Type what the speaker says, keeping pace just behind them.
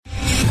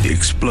The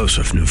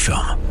explosive new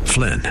film,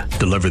 Flynn,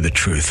 deliver the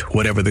truth,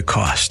 whatever the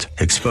cost,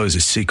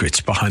 exposes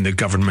secrets behind the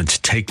government's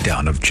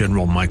takedown of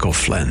General Michael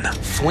Flynn.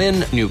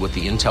 Flynn knew what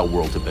the intel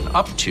world had been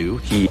up to.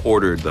 He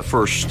ordered the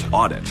first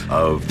audit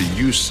of the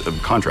use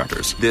of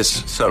contractors.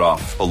 This set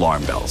off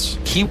alarm bells.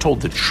 He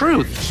told the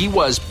truth. He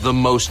was the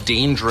most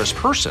dangerous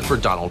person for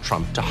Donald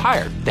Trump to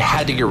hire. They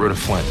had to get rid of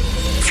Flynn.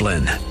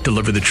 Flynn,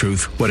 deliver the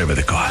truth, whatever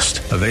the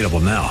cost. Available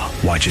now.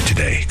 Watch it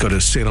today. Go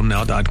to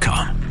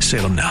salemnow.com.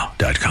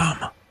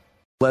 salemnow.com.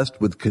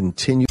 Blessed with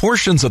continued.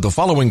 Portions of the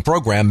following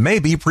program may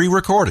be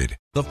pre-recorded.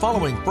 The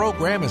following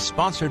program is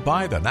sponsored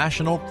by the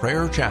National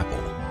Prayer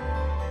Chapel.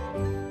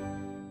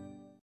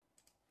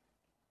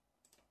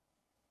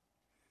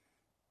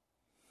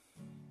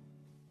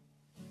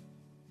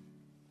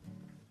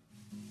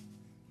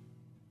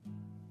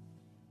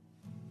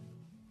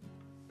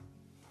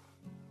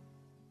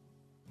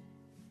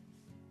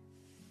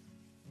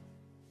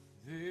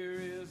 There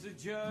is a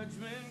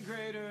judgment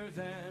greater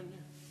than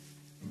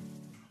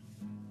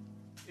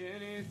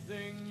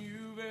anything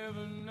you've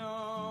ever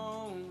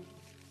known.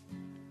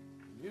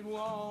 It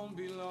won't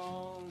be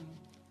long.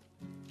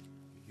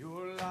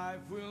 Your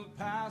life will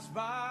pass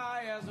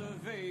by as a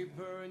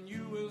vapor, and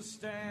you will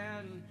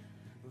stand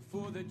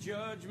before the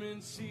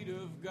judgment seat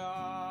of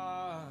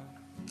God.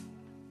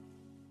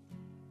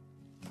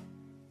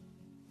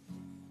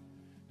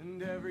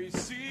 And every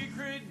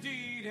secret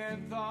deed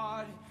and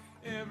thought,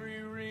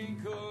 every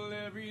wrinkle,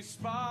 every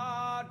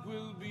spot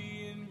will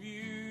be in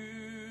view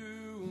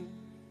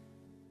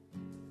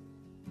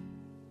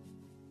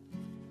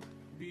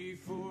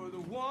before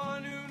the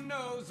one who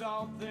knows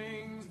all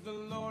things, the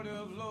Lord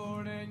of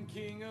Lords and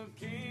King of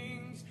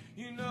Kings.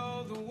 You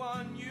know, the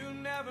one you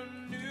never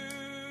knew.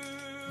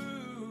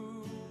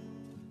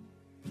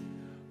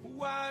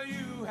 While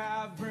you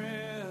have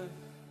breath,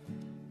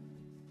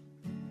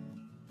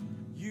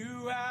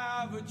 you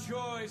have a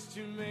choice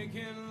to make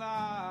in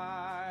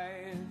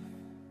life.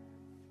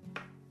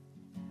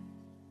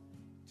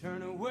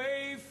 Turn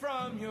away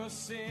from your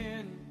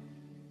sin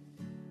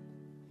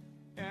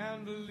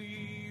and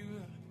believe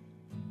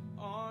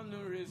on the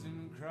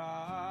risen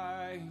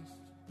Christ.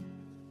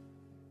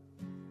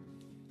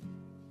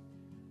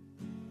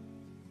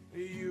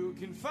 You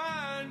can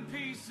find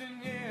peace in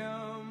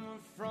Him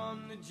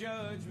from the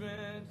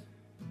judgment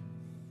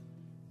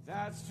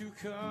that's to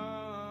come.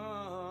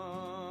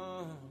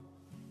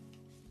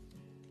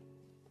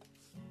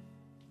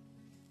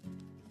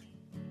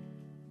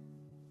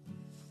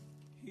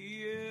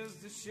 He is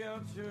the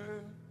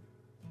shelter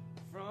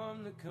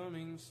from the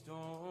coming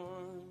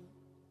storm.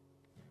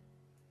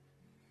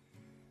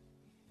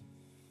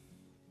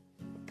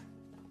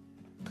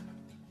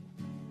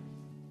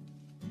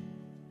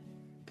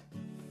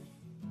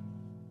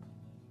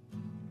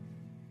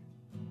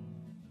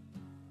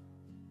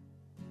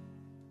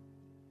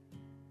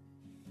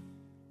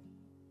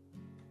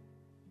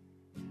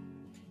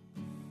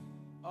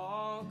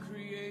 All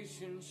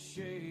creation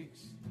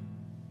shakes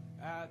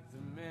at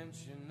the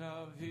mention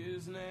of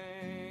His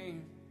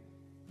name.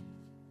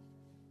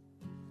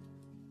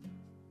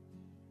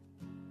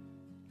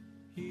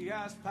 He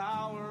has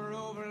power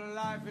over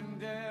life and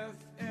death.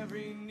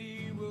 Every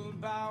knee will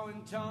bow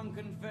and tongue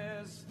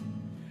confess.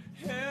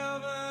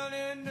 Heaven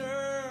and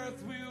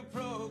earth will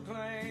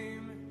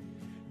proclaim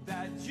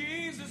that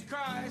Jesus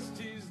Christ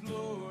is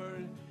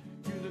Lord.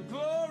 To the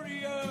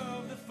glory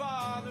of the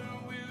Father,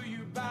 will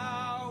you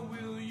bow?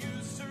 Will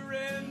you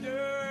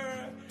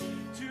surrender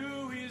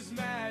to His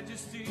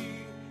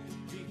majesty?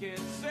 He can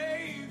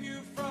save you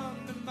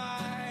from the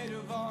might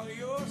of all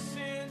your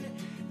sin.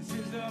 This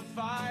is the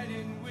fight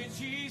in which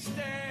He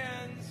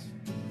stands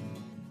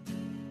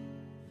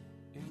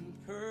in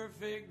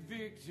perfect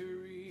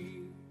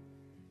victory.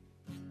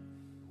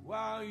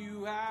 While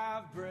you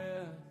have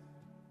breath,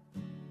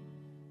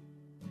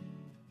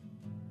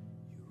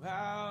 you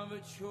have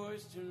a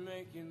choice to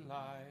make in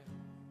life.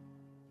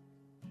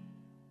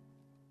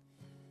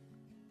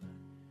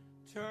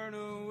 Turn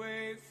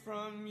away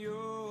from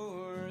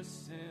your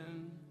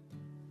sin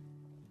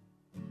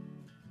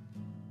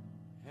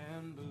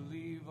and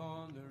believe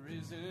on the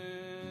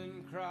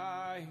risen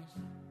Christ.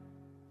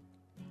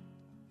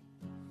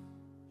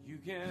 You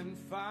can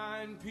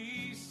find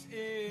peace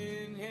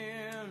in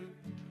Him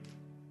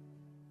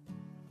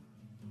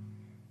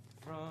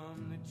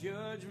from the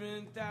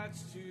judgment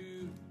that's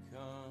to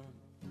come.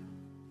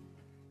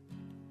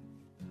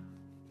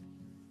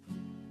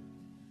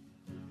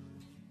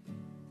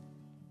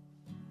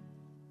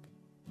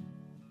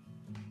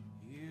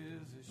 He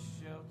is a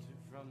shelter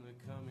from the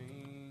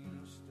coming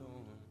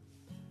storm.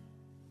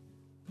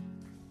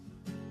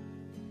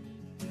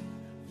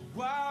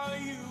 While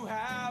you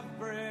have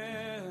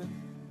breath,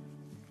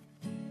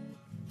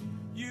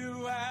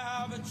 you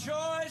have a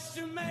choice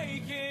to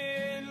make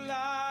in life.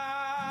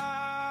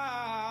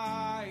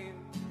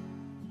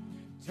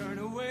 Turn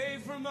away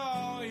from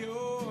all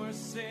your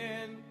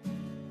sin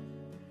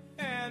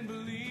and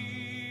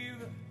believe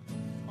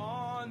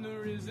on the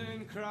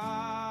risen Christ.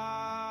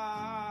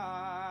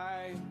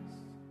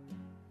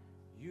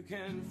 You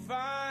can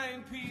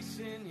find peace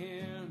in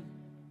Him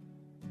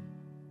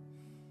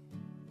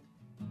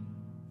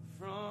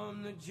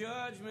the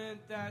judgment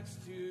that's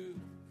to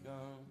come.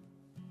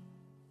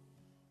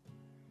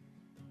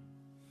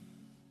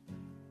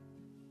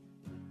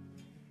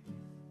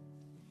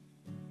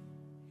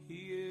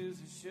 He is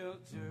a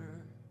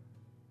shelter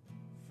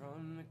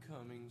from the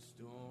coming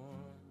storm.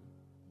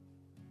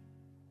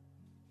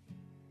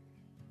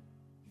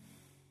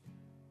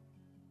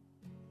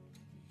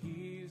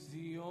 He's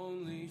the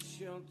only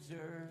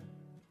shelter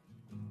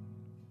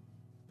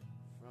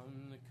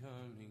from the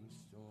coming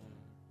storm.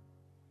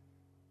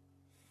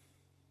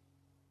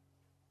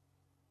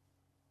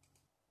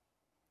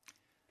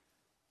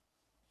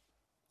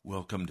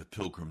 Welcome to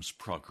Pilgrim's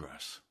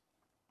Progress.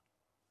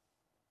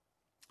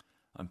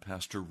 I'm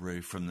Pastor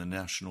Ray from the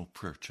National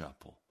Prayer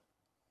Chapel.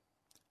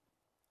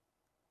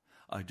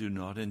 I do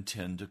not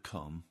intend to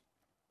come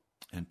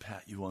and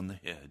pat you on the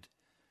head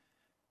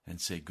and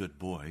say, good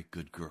boy,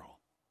 good girl.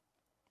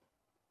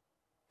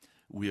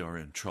 We are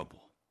in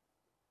trouble.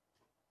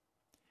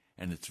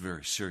 And it's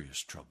very serious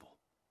trouble.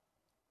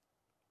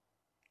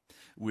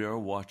 We are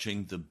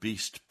watching the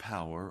beast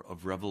power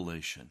of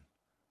Revelation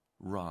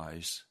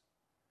rise,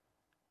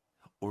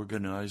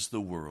 organize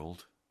the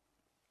world,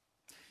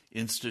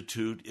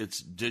 institute its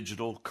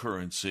digital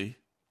currency,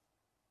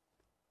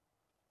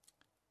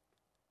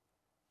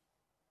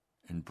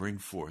 and bring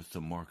forth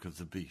the mark of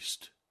the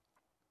beast.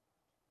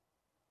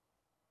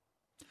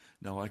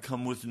 Now, I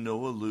come with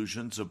no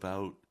illusions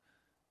about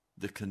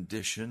the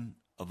condition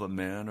of a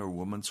man or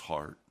woman's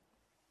heart.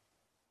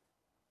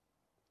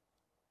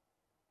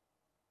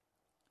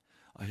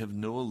 I have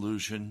no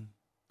illusion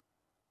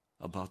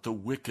about the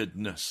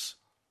wickedness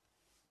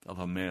of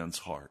a man's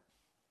heart,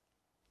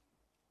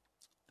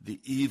 the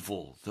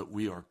evil that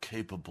we are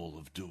capable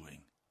of doing,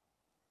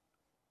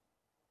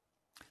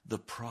 the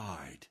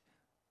pride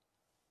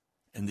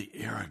and the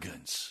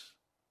arrogance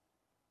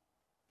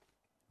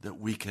that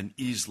we can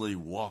easily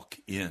walk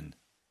in,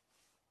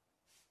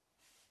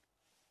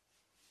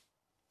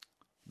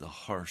 the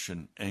harsh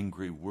and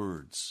angry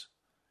words,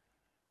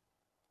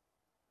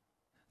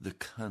 the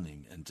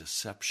cunning and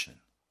deception.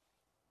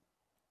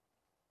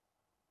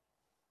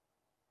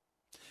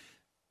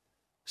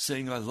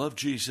 Saying, I love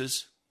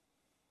Jesus,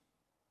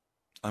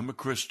 I'm a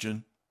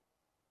Christian,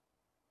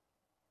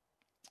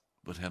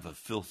 but have a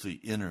filthy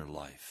inner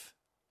life,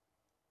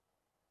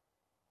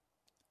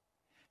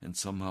 and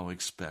somehow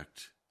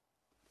expect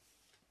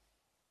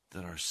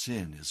that our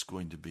sin is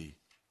going to be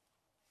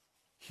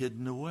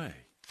hidden away.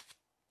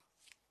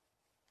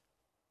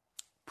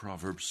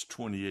 Proverbs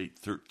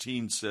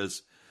 28:13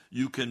 says,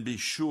 you can be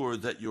sure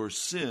that your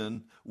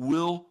sin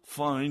will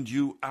find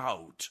you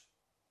out.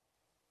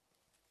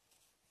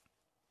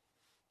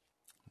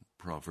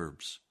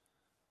 Proverbs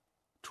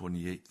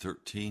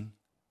 28:13.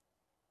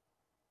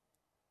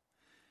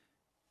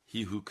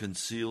 He who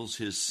conceals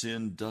his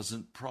sin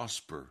doesn't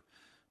prosper,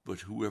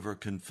 but whoever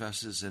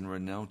confesses and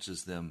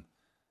renounces them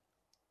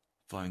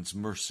finds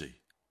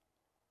mercy.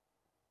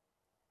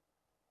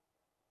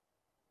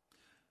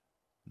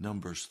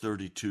 Numbers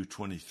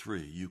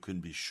 32:23, you can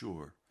be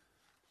sure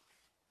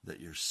that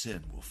your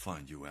sin will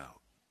find you out.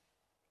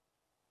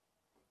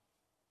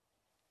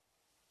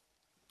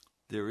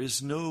 There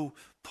is no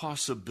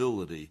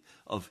possibility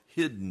of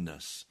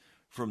hiddenness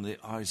from the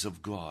eyes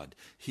of God.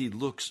 He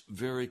looks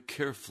very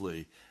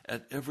carefully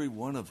at every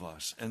one of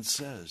us and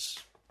says,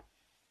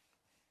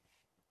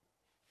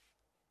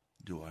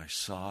 do I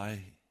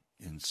sigh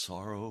in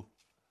sorrow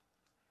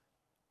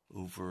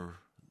over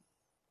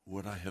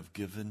what I have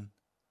given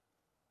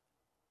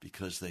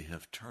because they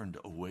have turned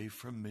away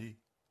from me?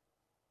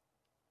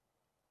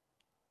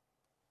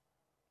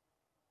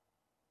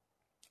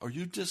 Are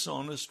you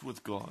dishonest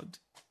with God?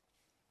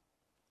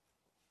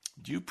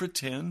 Do you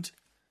pretend?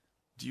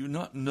 Do you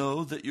not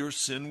know that your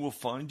sin will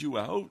find you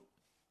out?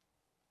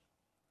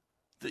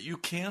 That you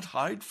can't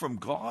hide from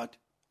God?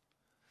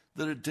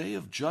 That a day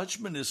of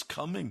judgment is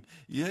coming?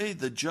 Yea,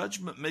 the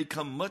judgment may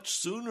come much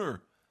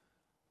sooner.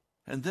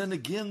 And then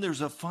again,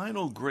 there's a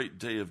final great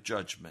day of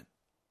judgment.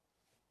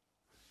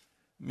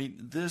 I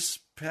mean, this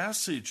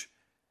passage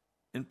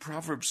in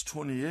Proverbs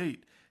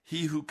 28,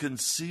 he who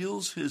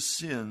conceals his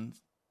sin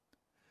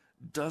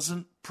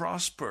doesn't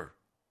prosper,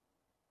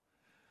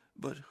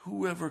 but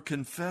whoever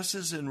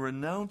confesses and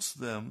renounces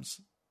them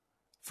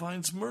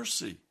finds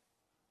mercy.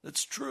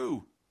 That's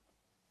true.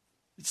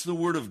 It's the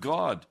word of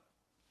God.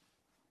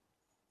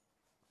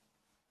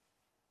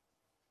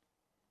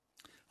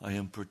 I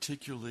am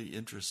particularly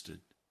interested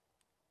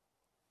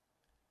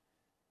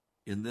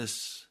in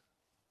this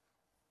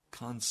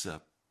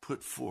concept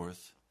put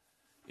forth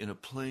in a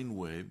plain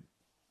way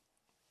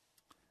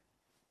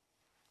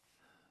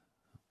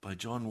by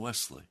John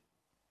Wesley.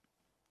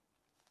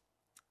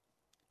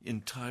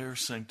 Entire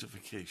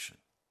sanctification.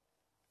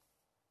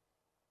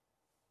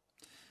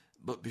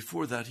 But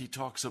before that, he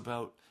talks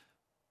about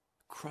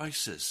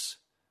crisis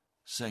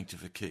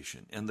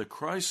sanctification. And the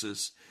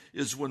crisis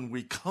is when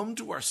we come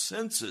to our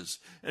senses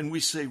and we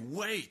say,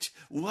 wait,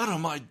 what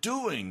am I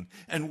doing?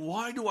 And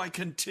why do I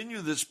continue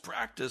this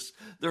practice?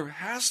 There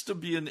has to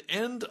be an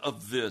end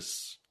of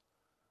this.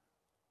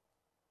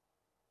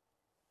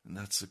 And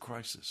that's the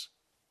crisis.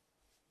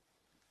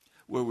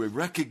 where we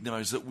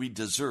recognize that we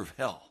deserve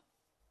hell,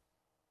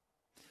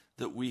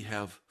 that we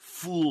have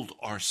fooled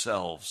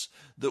ourselves,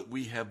 that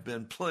we have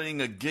been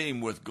playing a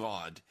game with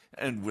God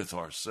and with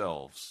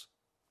ourselves.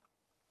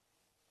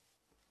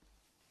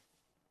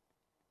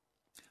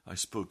 I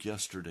spoke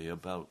yesterday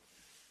about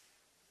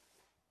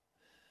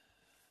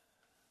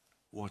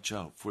watch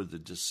out for the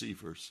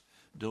deceivers.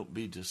 Don't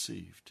be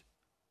deceived.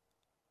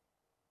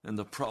 And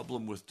the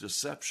problem with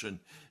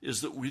deception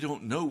is that we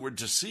don't know we're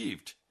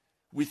deceived.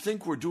 We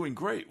think we're doing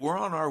great. We're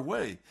on our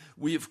way.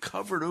 We have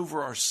covered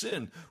over our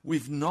sin.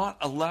 We've not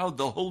allowed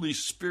the Holy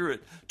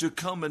Spirit to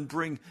come and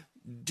bring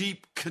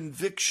deep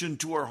conviction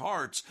to our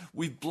hearts.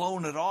 We've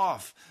blown it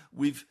off.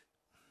 We've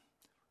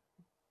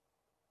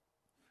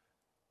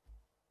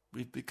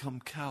become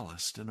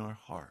calloused in our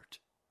heart.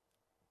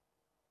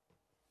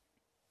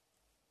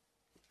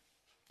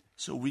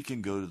 So we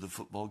can go to the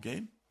football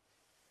game.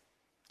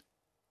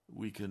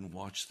 We can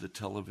watch the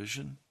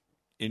television,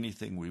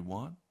 anything we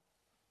want.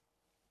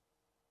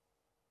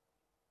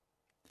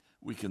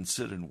 We can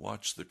sit and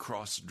watch the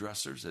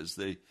cross-dressers as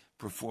they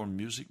perform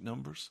music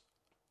numbers.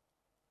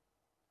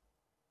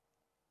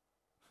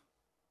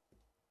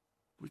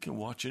 We can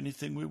watch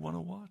anything we want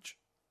to watch.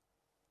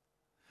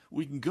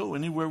 We can go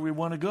anywhere we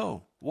want to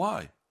go.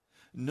 Why?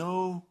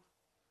 No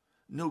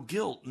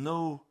guilt,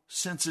 no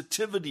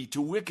sensitivity to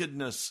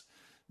wickedness,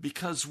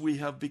 because we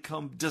have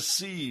become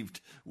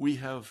deceived. We've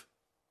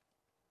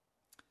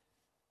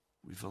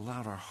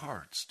allowed our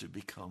hearts to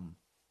become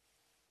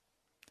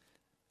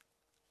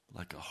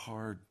like a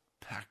hard,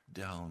 packed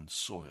down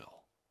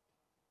soil.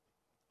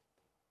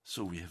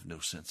 So we have no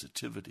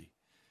sensitivity.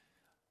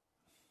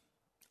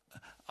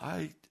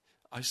 I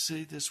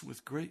say this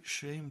with great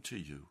shame to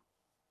you.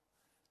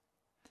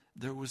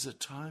 There was a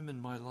time in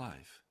my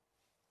life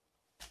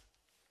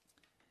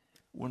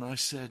when I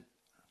said,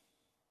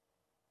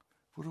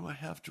 what do I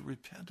have to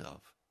repent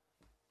of?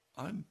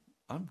 I'm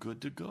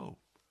good to go.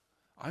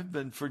 I've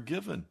been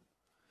forgiven.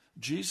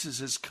 Jesus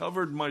has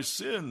covered my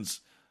sins.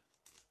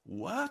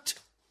 What?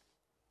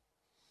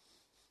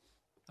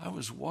 I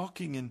was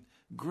walking in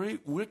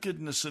great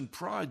wickedness and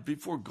pride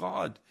before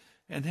God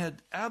and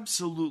had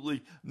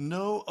absolutely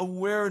no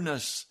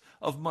awareness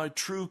of my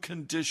true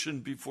condition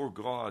before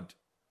God.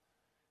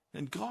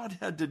 And God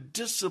had to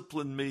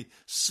discipline me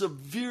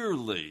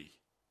severely,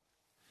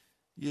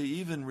 yea,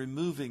 even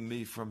removing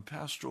me from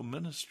pastoral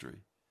ministry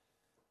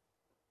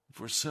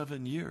for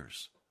 7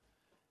 years.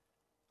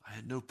 I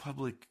had no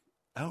public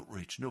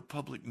outreach, no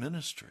public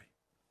ministry.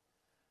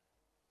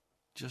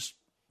 Just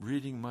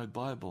reading my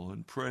Bible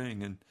and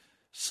praying and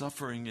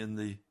suffering in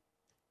the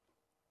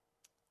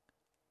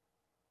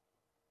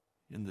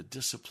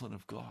discipline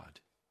of God.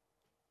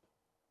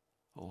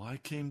 Oh, I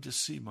came to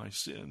see my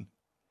sin.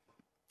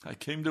 I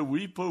came to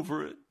weep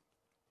over it.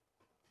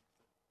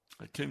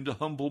 I came to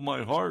humble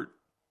my heart.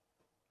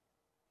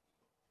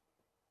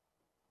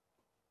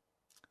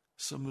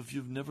 Some of you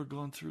have never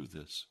gone through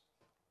this.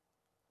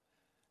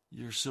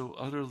 You're so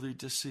utterly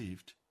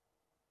deceived.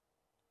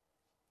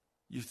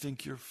 You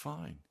think you're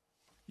fine.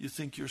 You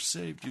think you're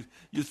saved.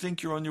 You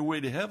think you're on your way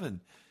to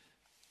heaven.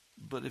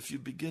 But if you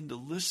begin to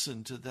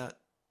listen to that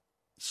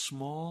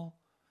small,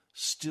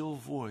 still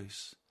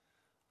voice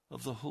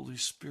of the Holy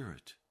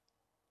Spirit,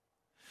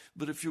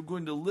 but if you're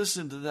going to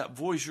listen to that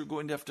voice, you're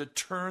going to have to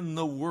turn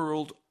the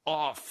world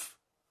off.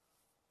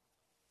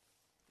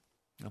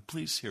 Now,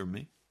 please hear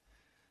me.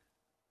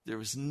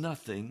 There is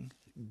nothing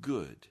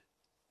good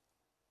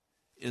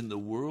in the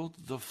world,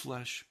 the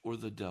flesh, or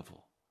the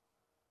devil.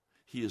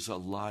 He is a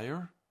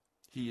liar.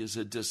 He is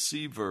a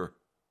deceiver.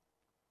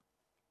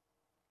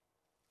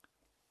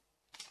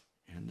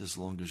 And as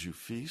long as you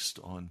feast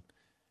on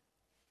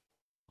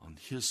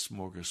his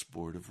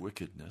smorgasbord of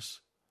wickedness,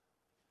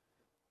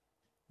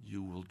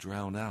 you will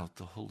drown out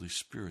the Holy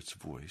Spirit's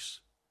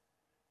voice,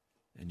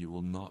 and you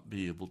will not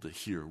be able to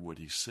hear what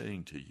he's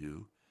saying to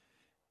you,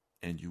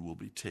 and you will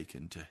be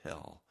taken to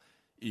hell,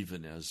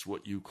 even as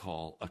what you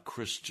call a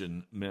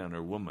Christian man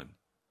or woman,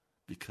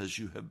 because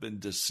you have been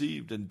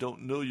deceived and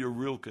don't know your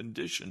real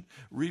condition.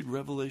 Read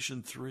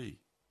Revelation 3.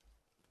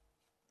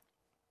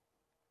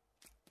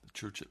 The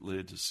church at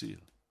Laodicea.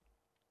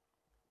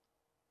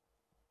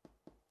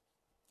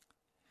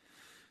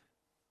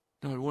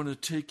 Now I want to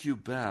take you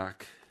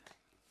back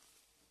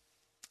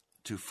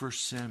to 1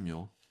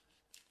 Samuel,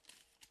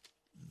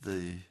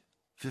 the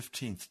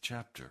 15th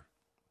chapter.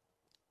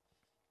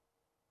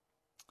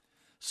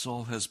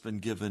 Saul has been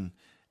given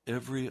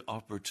every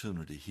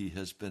opportunity. He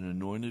has been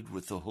anointed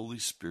with the Holy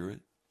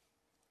Spirit.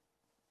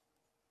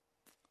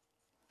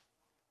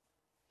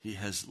 He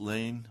has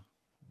lain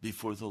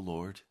before the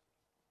Lord.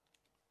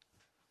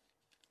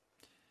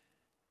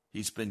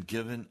 He's been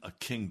given a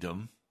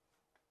kingdom.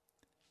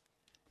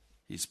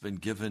 He's been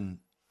given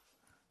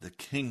the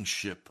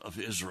kingship of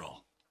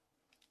Israel.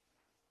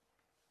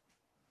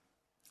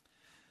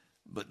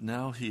 But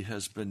now he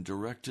has been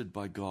directed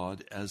by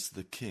God as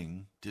the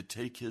king to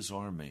take his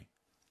army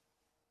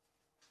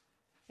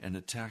and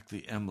attack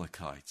the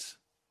Amalekites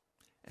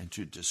and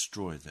to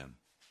destroy them.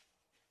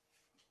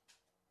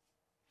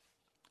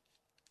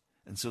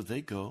 And so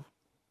they go,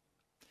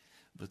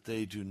 but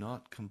they do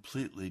not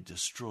completely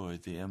destroy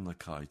the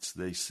Amalekites.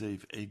 They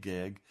save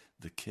Agag,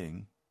 the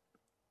king,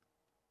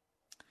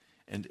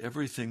 and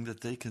everything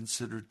that they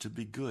considered to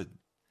be good.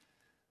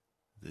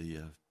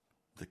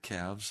 The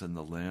calves and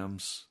the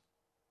lambs,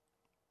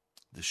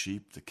 the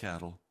sheep, the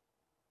cattle.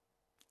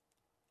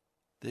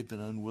 They've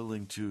been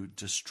unwilling to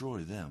destroy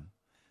them.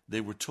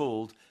 They were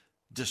told,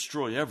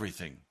 destroy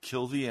everything.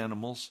 Kill the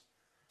animals,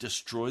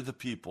 destroy the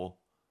people.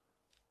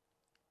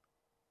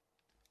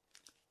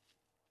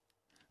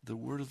 The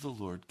word of the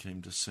Lord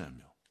came to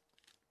Samuel.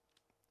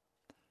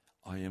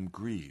 I am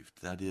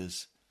grieved. That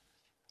is,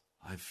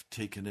 I've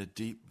taken a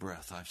deep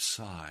breath. I've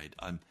sighed.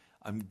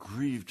 I'm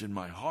grieved in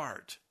my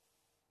heart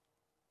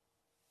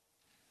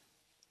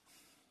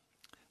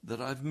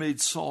that I've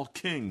made Saul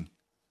king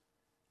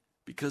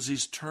because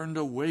he's turned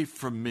away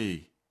from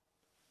me.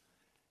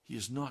 He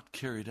has not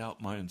carried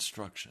out my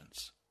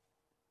instructions.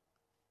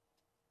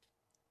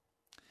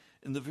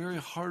 In the very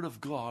heart of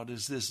God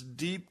is this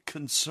deep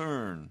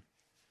concern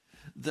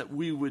that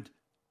we would,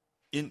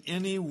 in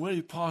any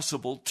way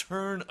possible,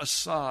 turn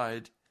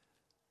aside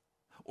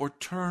or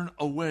turn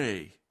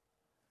away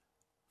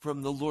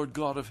from the Lord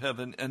God of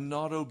heaven and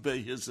not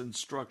obey his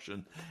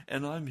instruction.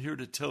 And I'm here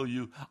to tell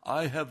you,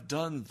 I have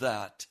done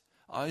that.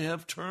 I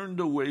have turned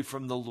away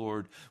from the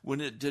Lord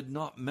when it did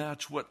not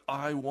match what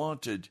I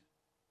wanted.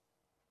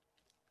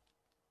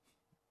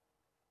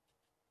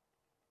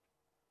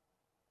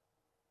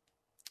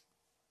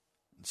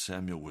 And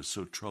Samuel was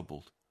so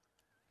troubled,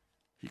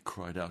 he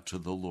cried out to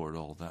the Lord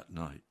all that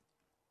night.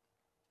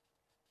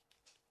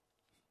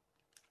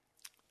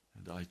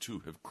 And I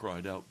too have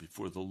cried out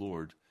before the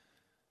Lord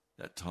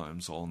at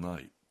times all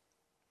night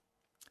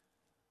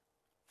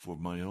for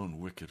my own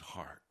wicked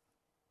heart.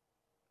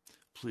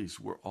 Please,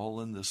 we're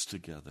all in this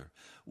together.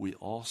 We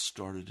all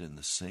started in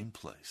the same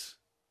place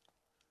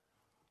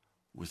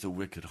with a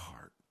wicked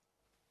heart.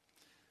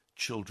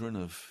 Children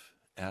of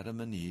Adam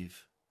and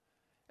Eve,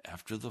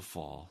 after the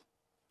fall,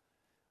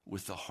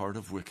 with the heart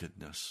of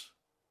wickedness.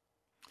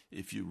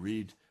 If you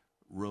read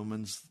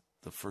Romans,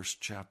 the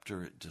first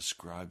chapter, it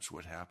describes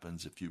what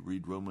happens. If you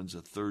read Romans,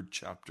 the third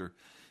chapter,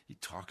 he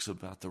talks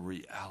about the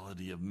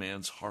reality of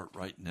man's heart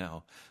right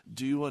now.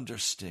 Do you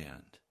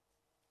understand?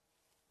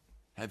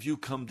 Have you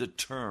come to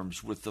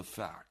terms with the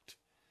fact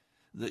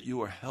that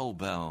you are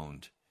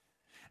hell-bound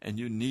and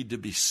you need to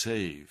be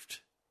saved?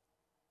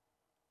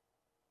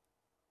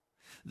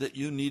 That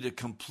you need a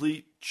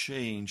complete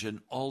change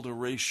and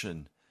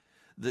alteration,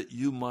 that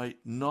you might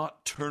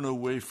not turn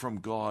away from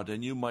God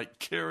and you might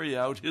carry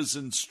out his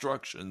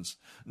instructions,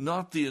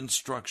 not the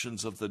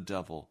instructions of the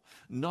devil,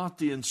 not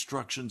the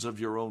instructions of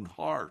your own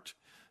heart,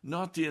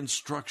 not the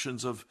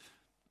instructions of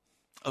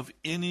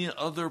any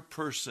other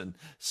person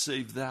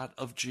save that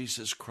of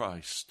Jesus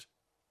Christ.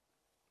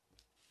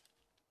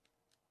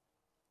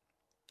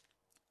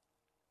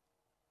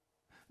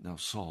 Now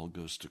Saul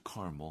goes to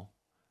Carmel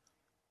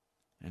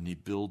and he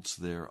builds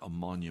there a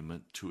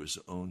monument to his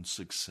own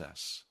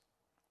success.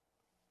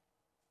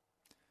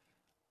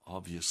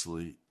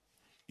 Obviously,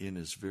 in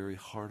his very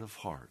heart of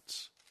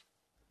hearts,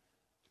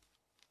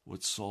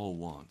 what Saul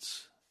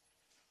wants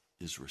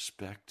is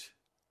respect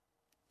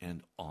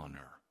and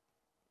honor.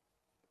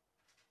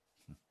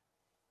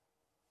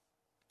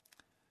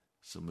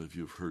 Some of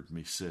you have heard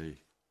me say,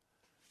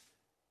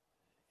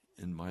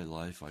 in my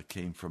life, I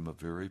came from a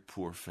very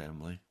poor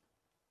family.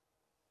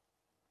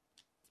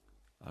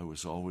 I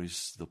was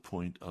always the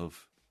point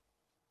of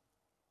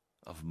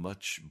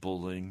much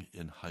bullying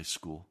in high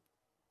school.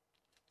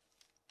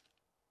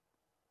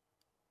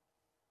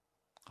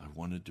 I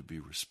wanted to be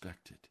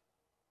respected.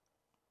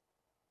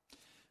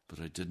 But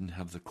I didn't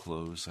have the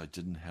clothes, I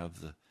didn't have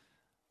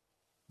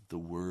the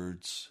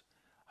words,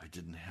 I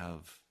didn't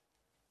have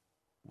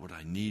what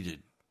I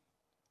needed.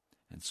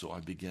 And so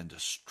I began to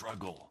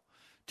struggle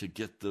to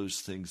get those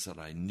things that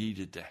I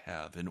needed to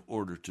have in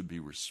order to be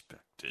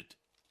respected.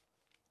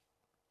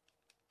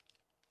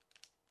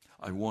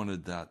 I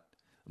wanted that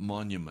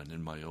monument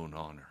in my own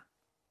honor.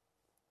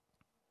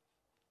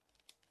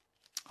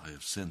 I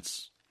have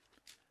since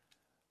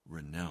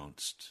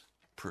renounced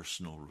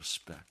personal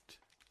respect.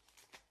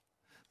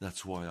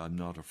 That's why I'm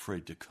not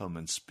afraid to come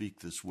and speak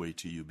this way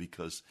to you,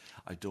 because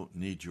I don't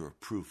need your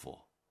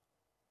approval.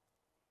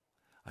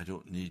 I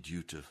don't need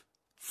you to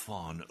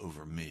fawn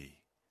over me.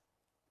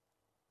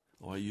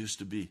 Oh, I used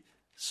to be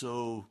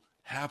so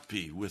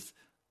happy with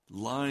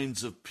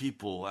lines of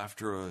people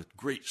after a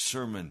great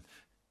sermon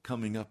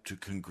coming up to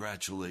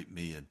congratulate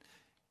me and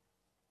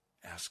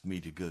ask me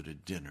to go to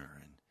dinner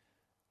and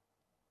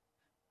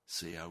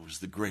say I was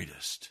the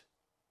greatest.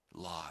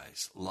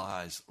 Lies,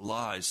 lies,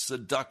 lies,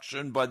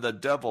 seduction by the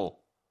devil.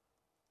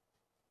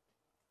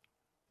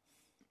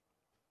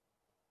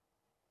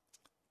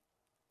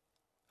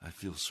 I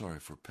feel sorry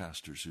for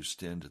pastors who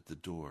stand at the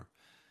door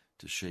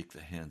to shake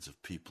the hands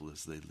of people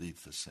as they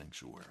leave the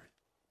sanctuary.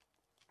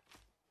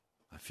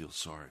 I feel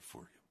sorry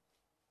for you.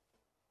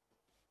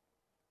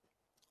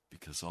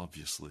 Because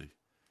obviously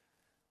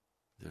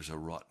there's a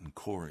rotten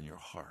core in your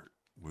heart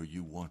where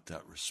you want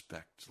that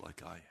respect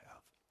like I have.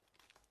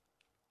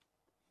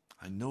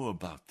 I know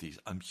about these.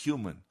 I'm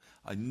human.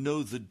 I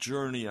know the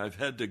journey I've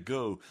had to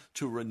go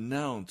to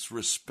renounce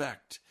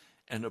respect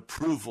and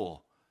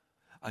approval.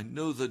 I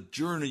know the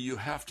journey you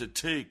have to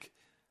take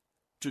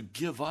to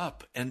give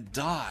up and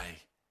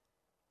die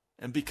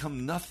and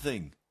become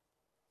nothing.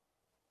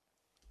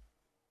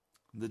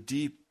 The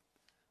deep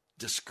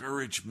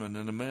discouragement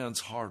in a man's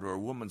heart or a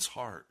woman's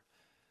heart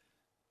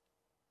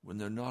when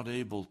they're not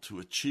able to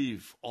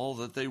achieve all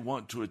that they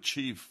want to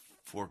achieve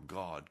for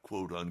God,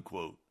 quote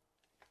unquote.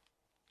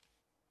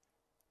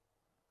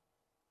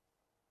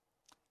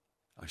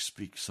 I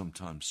speak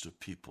sometimes to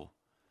people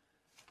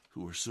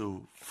who are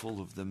so full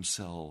of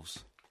themselves.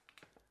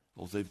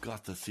 Oh, they've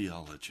got the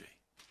theology.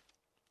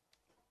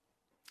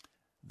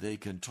 They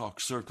can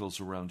talk circles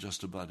around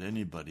just about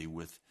anybody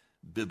with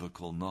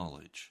biblical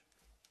knowledge.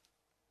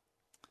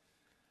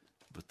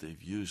 But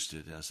they've used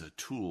it as a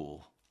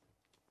tool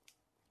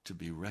to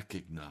be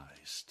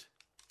recognized,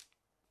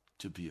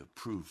 to be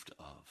approved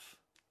of.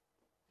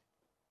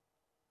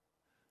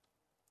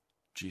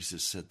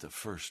 Jesus said the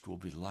first will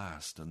be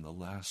last and the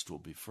last will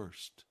be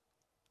first.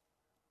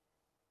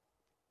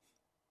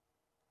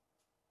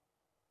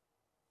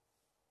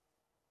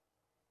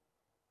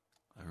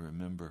 I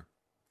remember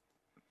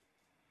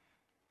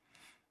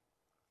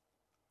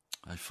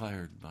I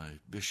fired my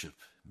bishop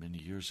many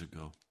years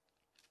ago.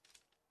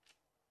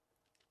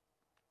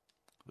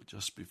 But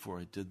just before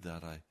I did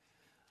that,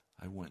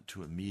 I went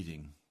to a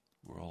meeting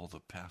where all the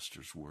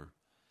pastors were.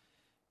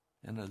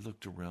 And I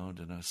looked around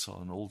and I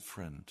saw an old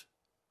friend.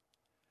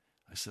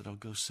 I said, I'll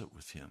go sit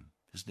with him.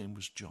 His name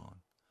was John.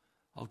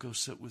 I'll go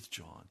sit with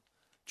John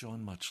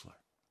Muchler.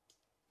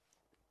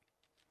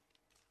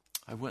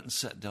 I went and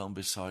sat down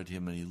beside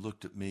him, and he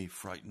looked at me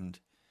frightened,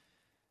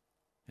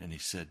 and he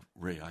said,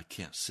 Ray, I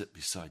can't sit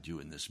beside you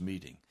in this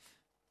meeting.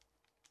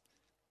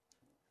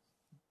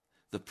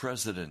 The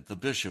president, the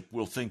bishop,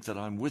 will think that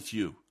I'm with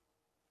you.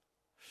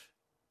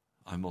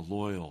 I'm a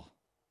loyal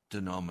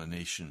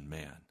denomination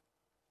man.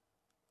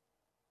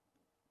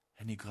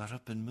 And he got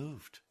up and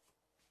moved.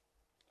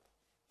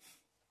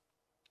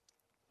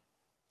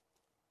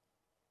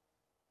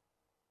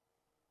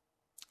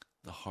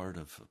 The heart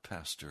of a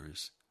pastor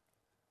is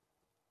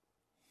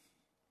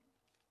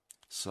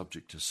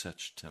subject to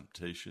such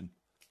temptation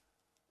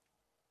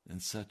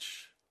and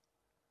such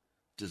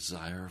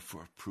desire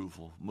for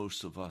approval.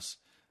 Most of us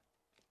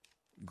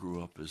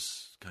grew up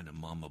as kind of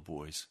mama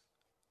boys.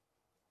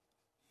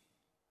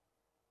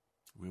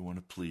 We want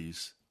to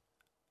please.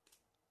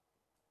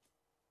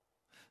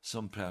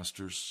 Some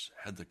pastors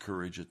had the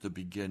courage at the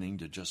beginning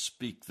to just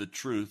speak the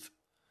truth,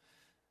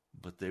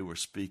 but they were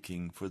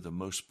speaking, for the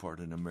most part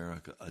in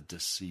America, a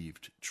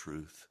deceived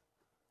truth.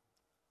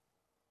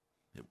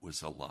 It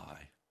was a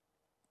lie.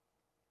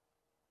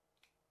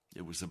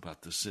 It was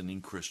about the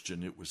sinning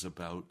Christian. It was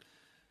about,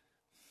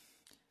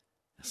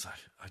 as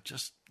I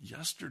just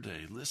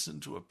yesterday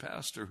listened to a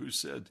pastor who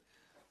said,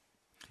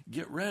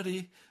 get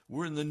ready,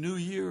 we're in the new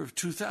year of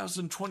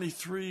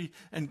 2023,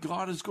 and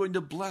God is going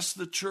to bless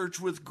the church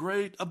with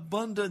great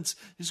abundance.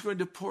 He's going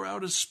to pour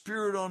out His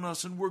Spirit on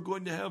us, and we're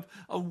going to have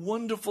a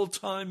wonderful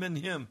time in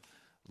Him.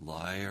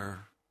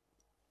 Liar.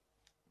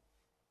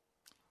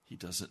 He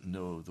doesn't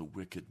know the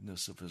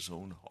wickedness of his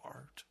own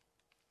heart.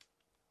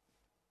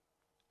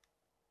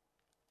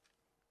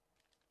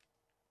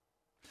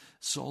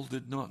 Saul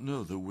did not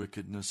know the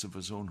wickedness of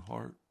his own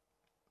heart.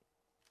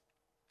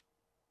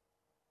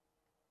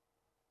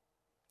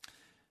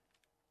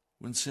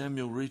 When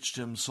Samuel reached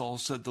him, Saul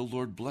said, the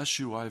Lord bless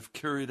you. I've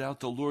carried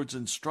out the Lord's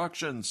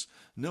instructions.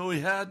 No,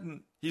 he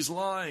hadn't. He's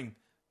lying,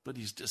 but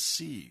he's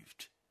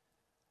deceived.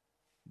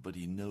 But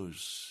he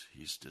knows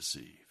he's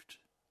deceived.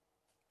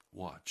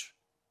 Watch.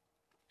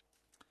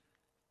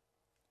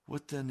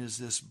 What then is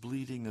this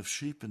bleating of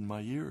sheep in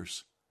my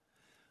ears?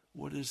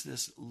 What is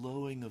this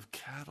lowing of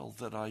cattle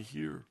that I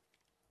hear?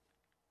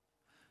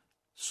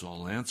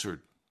 Saul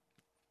answered,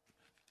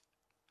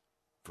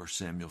 1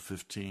 Samuel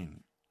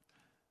 15,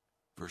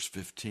 verse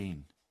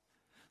 15,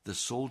 the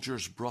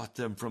soldiers brought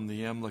them from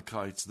the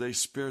Amalekites. They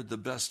spared the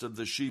best of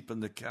the sheep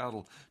and the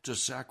cattle to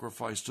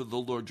sacrifice to the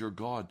Lord your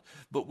God,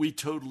 but we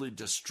totally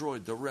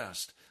destroyed the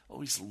rest.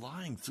 Oh, he's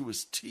lying through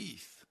his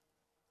teeth.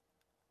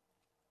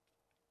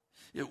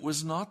 It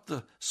was not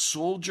the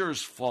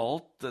soldiers'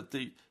 fault that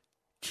the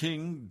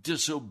king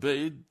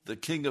disobeyed the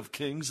King of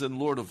Kings and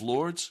Lord of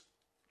Lords.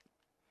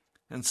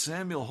 And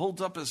Samuel holds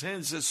up his hand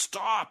and says,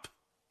 stop!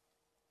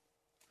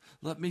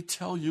 Let me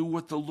tell you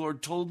what the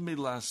Lord told me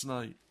last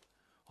night.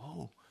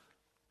 Oh,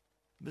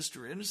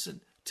 Mr.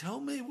 Innocent, tell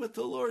me what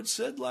the Lord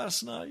said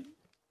last night.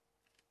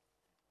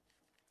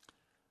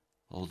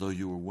 Although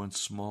you were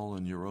once small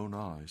in your own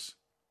eyes,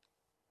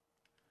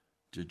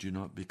 did you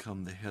not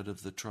become the head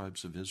of the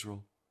tribes of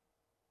Israel?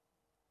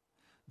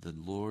 The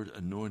Lord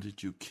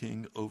anointed you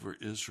king over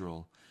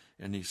Israel,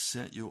 and He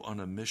sent you on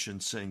a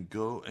mission saying,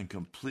 go and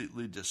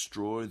completely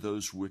destroy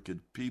those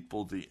wicked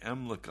people, the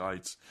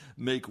Amalekites.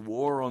 Make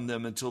war on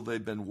them until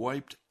they've been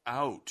wiped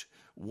out.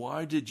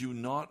 Why did you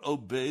not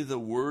obey the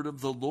word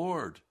of the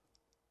Lord?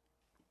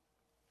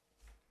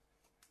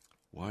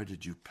 Why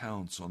did you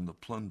pounce on the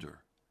plunder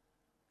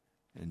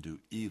and do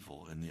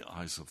evil in the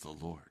eyes of the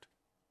Lord?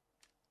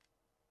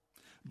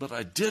 But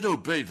I did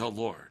obey the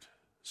Lord,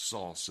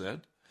 Saul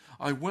said.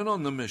 I went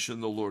on the mission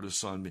the Lord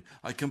assigned me.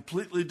 I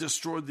completely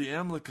destroyed the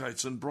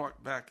Amalekites and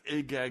brought back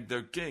Agag,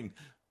 their king.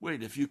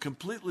 Wait, if you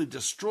completely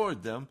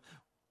destroyed them,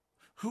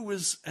 who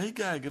is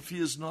Agag if he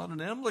is not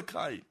an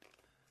Amalekite?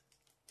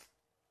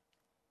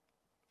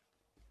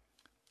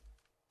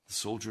 The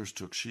soldiers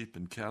took sheep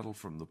and cattle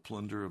from the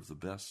plunder of the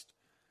best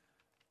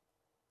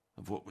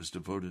of what was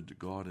devoted to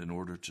God in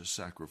order to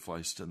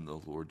sacrifice to the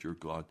Lord your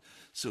God.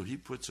 So he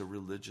puts a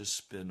religious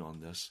spin on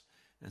this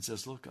and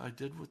says, look, I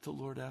did what the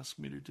Lord asked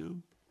me to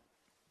do.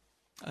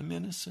 I'm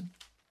innocent.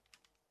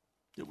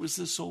 It was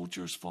the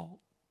soldiers' fault.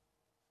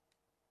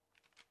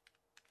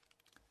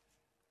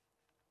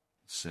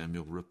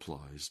 Samuel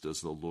replies,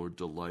 does the Lord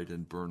delight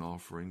in burnt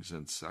offerings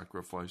and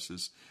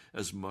sacrifices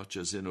as much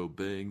as in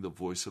obeying the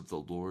voice of the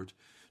Lord?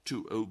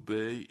 To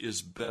obey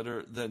is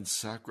better than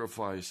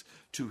sacrifice.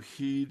 To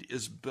heed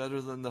is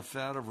better than the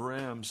fat of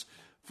rams.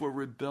 For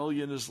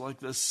rebellion is like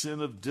the sin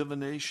of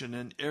divination,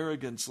 and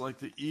arrogance like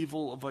the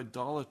evil of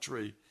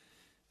idolatry.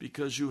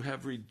 Because you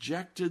have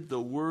rejected the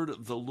word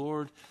of the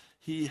Lord,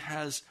 he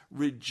has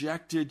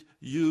rejected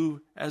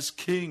you as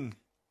king.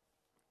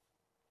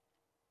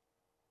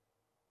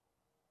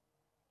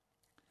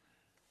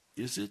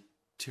 Is it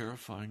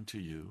terrifying to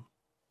you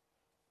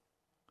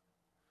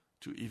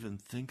to even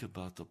think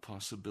about the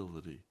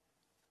possibility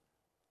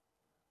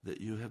that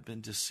you have been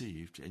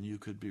deceived and you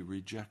could be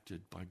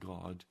rejected by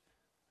God?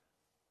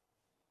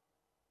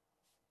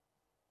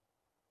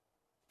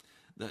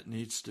 That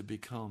needs to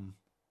become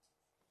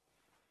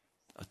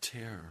a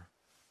terror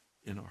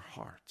in our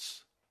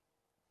hearts,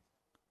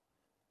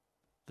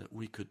 that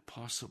we could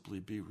possibly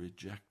be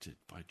rejected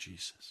by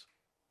Jesus.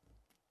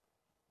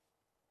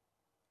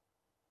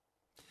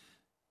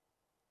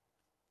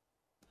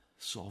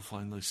 Saul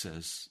finally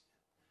says,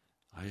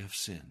 I have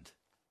sinned.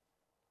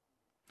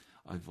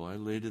 I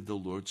violated the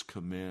Lord's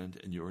command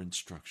and your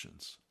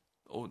instructions.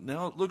 Oh,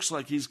 now it looks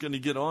like he's going to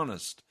get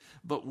honest.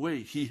 But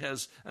wait, he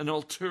has an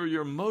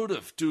ulterior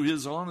motive to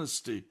his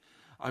honesty.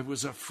 I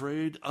was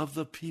afraid of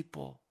the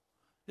people.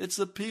 It's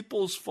the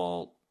people's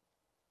fault,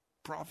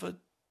 prophet.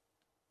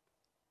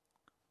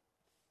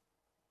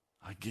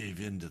 I gave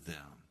in to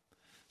them.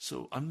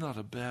 So I'm not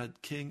a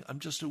bad king. I'm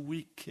just a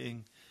weak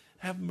king.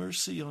 Have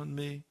mercy on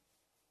me.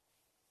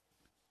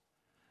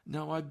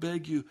 Now I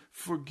beg you,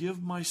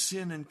 forgive my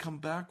sin and come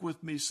back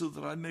with me so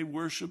that I may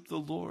worship the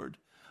Lord.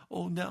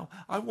 Oh, now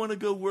I want to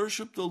go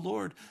worship the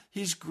Lord.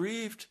 He's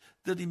grieved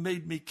that he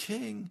made me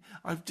king.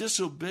 I've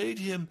disobeyed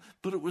him,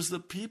 but it was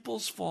the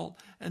people's fault.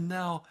 And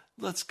now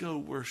let's go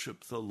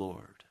worship the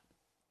Lord.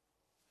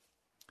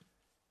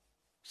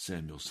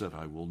 Samuel said,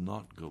 I will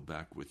not go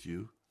back with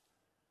you.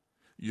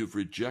 You've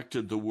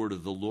rejected the word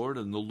of the Lord,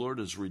 and the Lord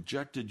has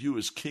rejected you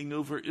as king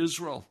over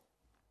Israel.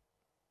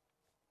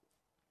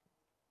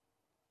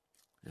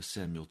 As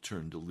Samuel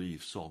turned to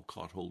leave, Saul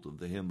caught hold of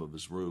the hem of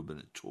his robe, and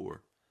it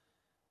tore.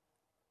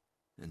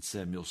 And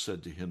Samuel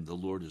said to him, the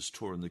Lord has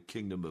torn the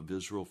kingdom of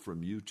Israel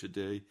from you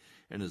today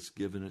and has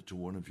given it to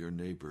one of your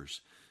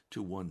neighbors,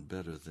 to one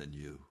better than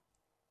you.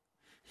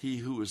 He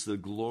who is the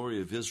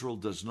glory of Israel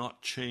does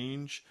not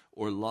change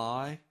or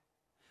lie,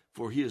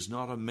 for he is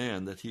not a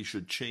man that he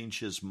should change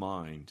his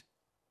mind.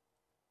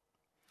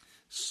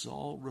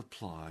 Saul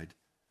replied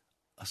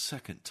a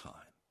second time,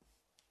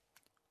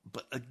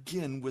 but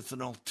again with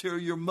an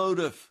ulterior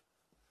motive.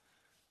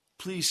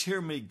 Please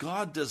hear me.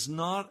 God does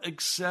not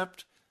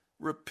accept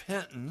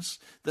repentance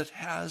that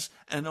has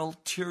an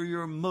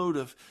ulterior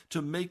motive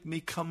to make me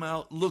come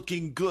out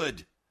looking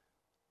good.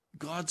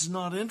 God's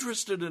not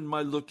interested in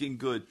my looking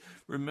good.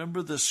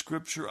 Remember the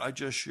scripture I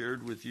just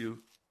shared with you?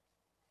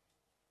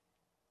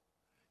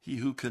 He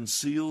who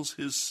conceals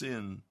his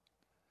sin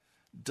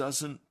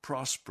doesn't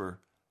prosper,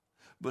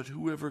 but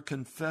whoever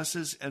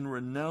confesses and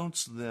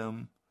renounces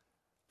them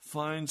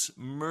finds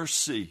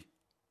mercy.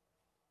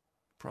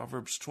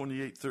 Proverbs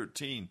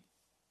 28:13.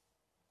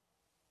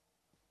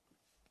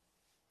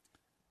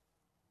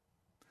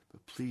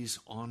 But please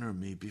honor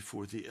me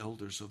before the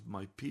elders of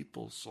my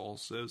people, Saul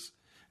says,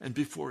 and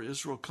before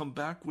Israel. Come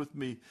back with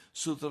me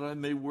so that I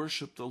may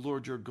worship the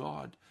Lord your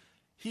God.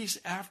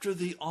 He's after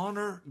the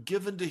honor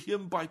given to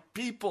him by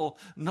people,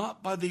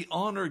 not by the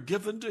honor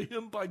given to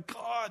him by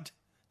God.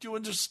 Do you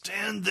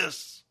understand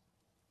this?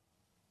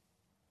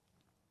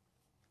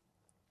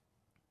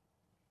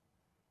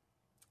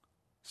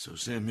 So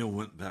Samuel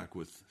went back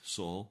with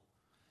Saul,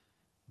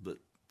 but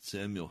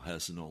Samuel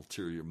has an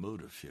ulterior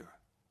motive here.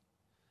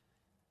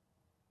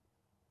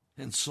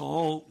 And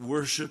Saul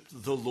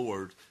worshiped the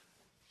Lord.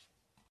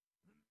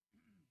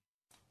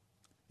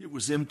 It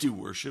was empty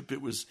worship.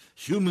 It was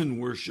human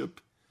worship.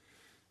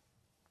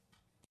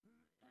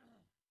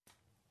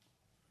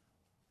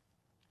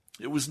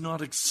 It was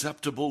not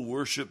acceptable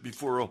worship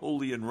before a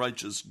holy and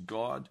righteous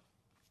God.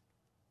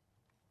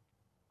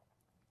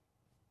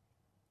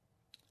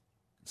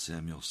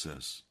 Samuel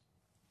says,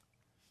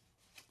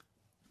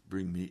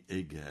 bring me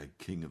Agag,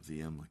 king of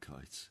the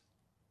Amalekites.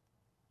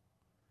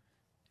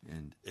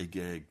 And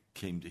Agag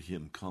came to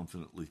him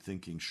confidently,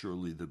 thinking,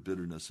 surely the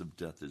bitterness of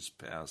death is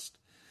past.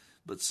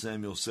 But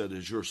Samuel said,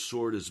 as your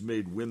sword has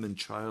made women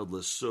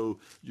childless, so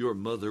your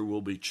mother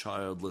will be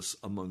childless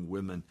among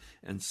women.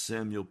 And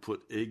Samuel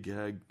put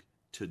Agag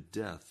to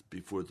death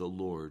before the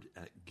Lord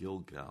at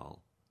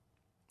Gilgal.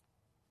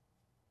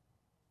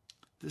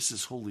 This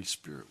is Holy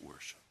Spirit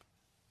worship.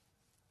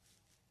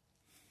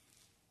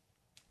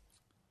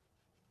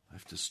 I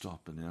have to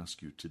stop and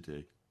ask you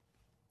today,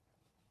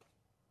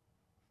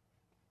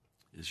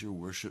 is your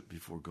worship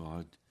before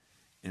God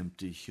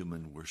empty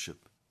human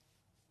worship?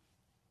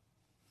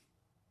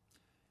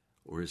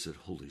 Or is it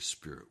Holy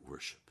Spirit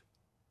worship?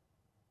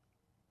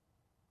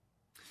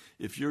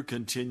 If you're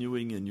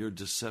continuing in your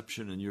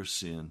deception and your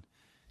sin,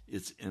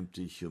 it's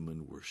empty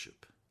human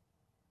worship.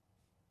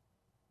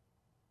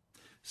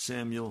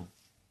 Samuel,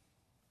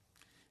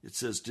 it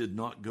says, did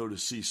not go to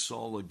see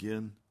Saul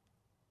again,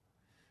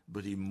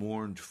 but he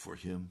mourned for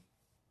him.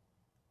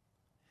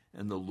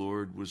 And the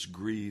Lord was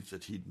grieved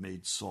that he'd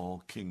made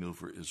Saul king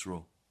over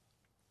Israel.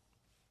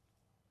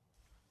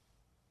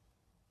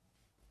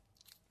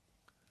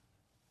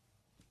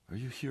 Are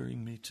you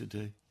hearing me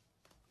today?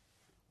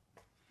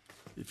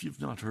 If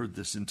you've not heard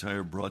this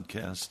entire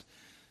broadcast,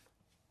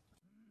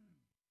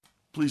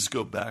 please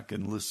go back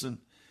and listen.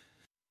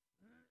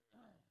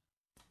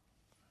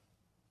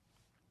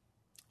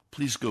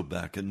 Please go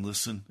back and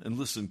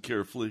listen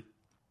carefully.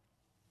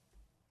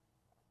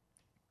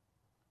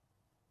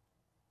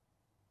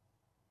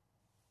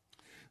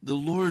 The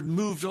Lord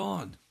moved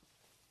on.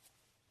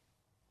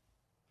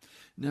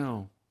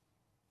 Now,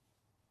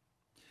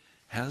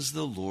 has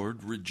the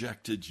Lord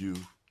rejected you?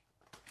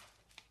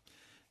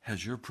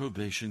 Has your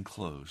probation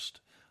closed?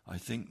 I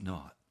think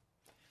not.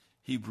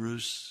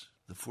 Hebrews,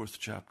 the 4th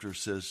chapter,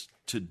 says,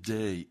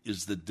 today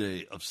is the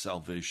day of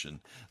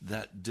salvation.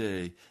 That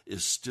day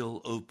is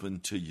still open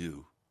to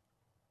you.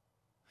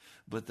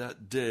 But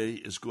that day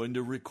is going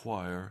to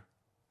require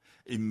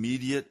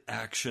immediate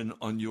action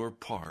on your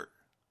part.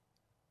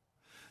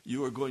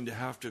 You are going to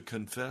have to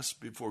confess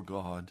before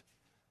God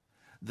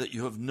that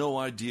you have no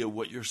idea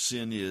what your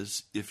sin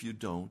is if you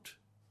don't.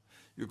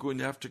 You're going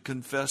to have to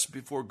confess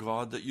before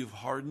God that you've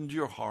hardened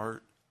your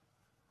heart,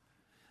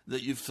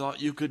 that you've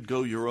thought you could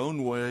go your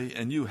own way,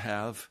 and you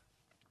have.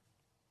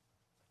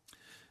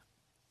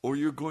 Or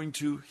you're going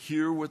to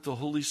hear what the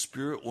Holy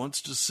Spirit wants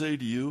to say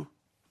to you,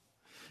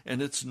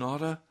 and it's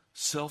not a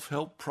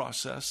self-help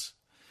process.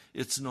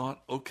 It's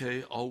not,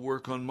 okay, I'll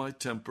work on my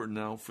temper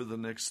now for the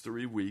next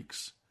 3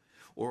 weeks.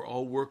 Or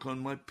I'll work on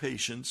my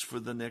patience for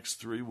the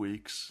next 3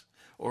 weeks.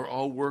 Or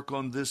I'll work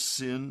on this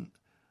sin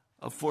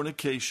of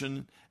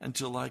fornication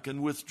until I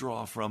can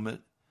withdraw from it.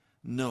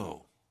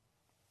 No.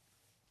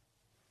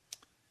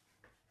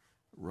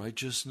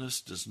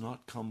 Righteousness does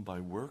not come by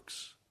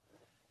works,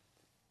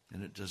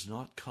 and it does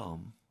not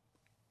come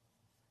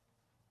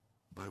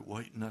by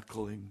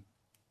white-knuckling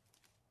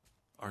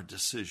our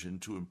decision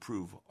to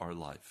improve our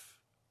life.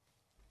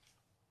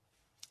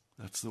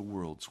 That's the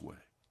world's way.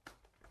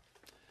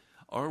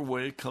 Our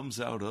way comes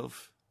out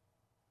of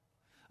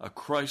a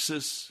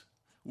crisis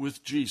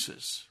with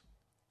Jesus,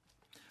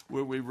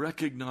 where we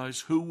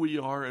recognize who we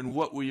are and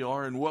what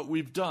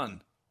we've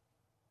done.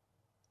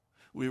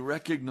 We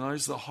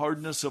recognize the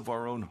hardness of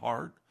our own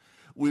heart.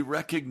 We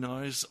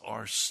recognize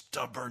our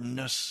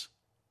stubbornness.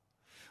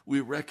 We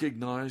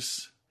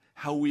recognize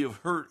how we have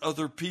hurt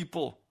other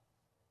people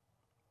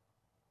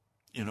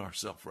in our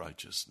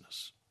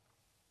self-righteousness.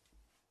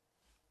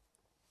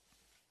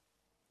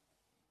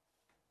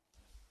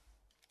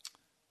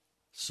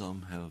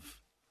 Some have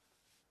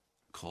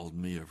called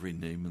me every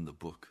name in the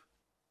book,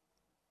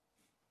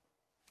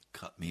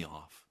 cut me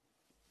off.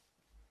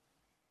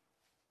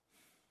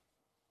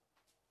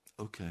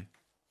 Okay.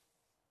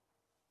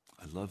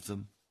 I love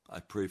them. I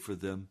pray for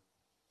them.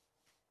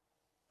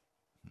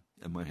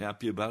 Am I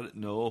happy about it?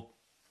 No.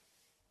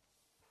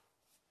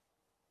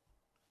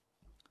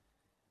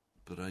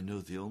 But I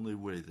know the only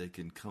way they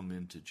can come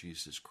into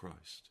Jesus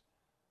Christ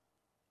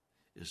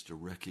is to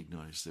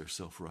recognize their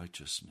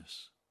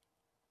self-righteousness.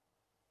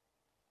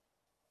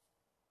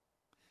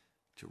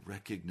 To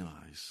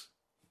recognize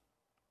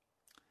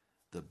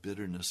the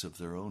bitterness of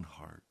their own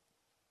heart.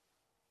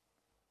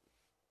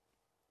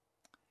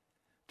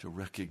 To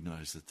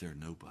recognize that they're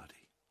nobody.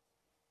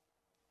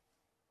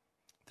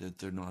 That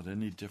they're not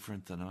any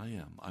different than I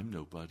am. I'm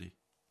nobody.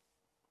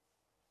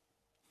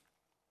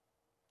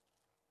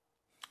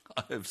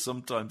 I have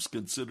sometimes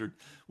considered,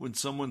 when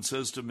someone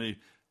says to me,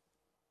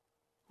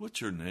 "What's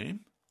your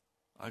name?"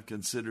 I've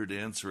considered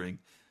answering,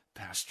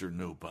 "Pastor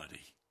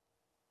Nobody."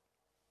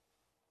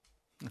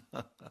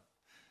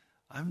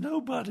 I'm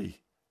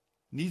nobody.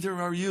 Neither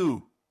are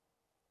you.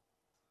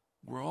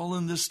 We're all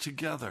in this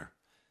together.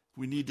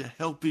 We need to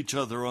help each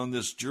other on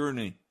this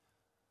journey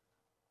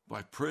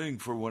by praying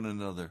for one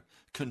another,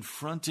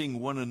 confronting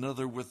one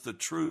another with the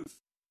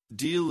truth,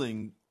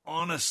 dealing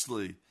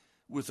honestly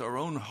with our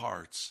own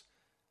hearts.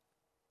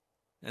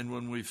 And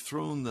when we've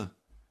thrown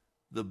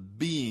the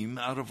beam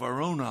out of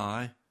our own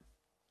eye,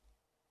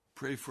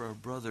 pray for our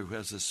brother who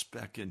has a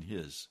speck in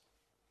his.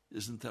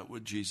 Isn't that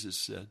what Jesus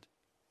said?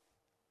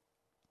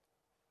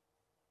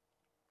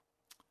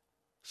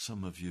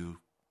 Some of you,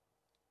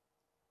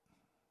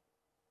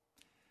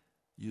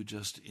 you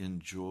just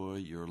enjoy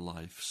your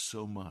life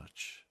so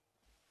much.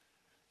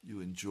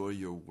 You enjoy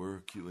your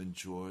work, you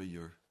enjoy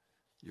your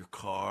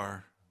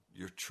car,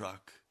 your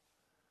truck.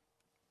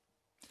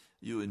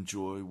 You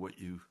enjoy what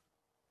you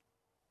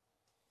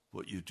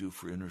do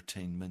for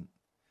entertainment.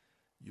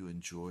 You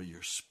enjoy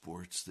your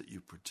sports that you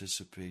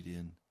participate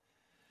in.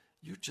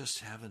 You're just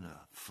having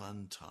a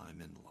fun time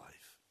in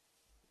life.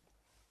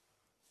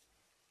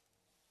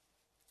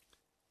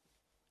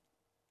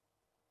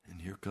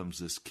 And here comes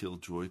this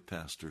killjoy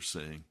pastor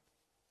saying,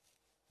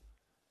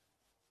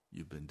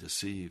 you've been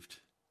deceived.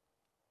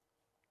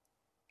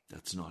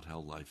 That's not how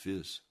life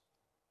is.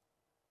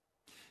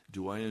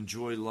 Do I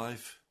enjoy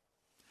life?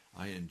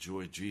 I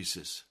enjoy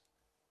Jesus.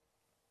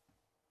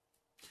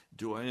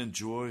 Do I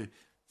enjoy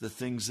the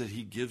things that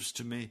he gives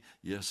to me?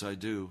 Yes, I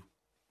do.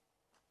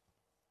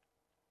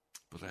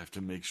 But I have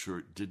to make sure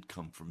it did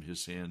come from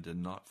his hand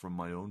and not from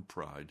my own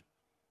pride,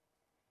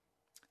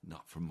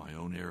 not from my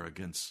own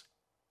arrogance.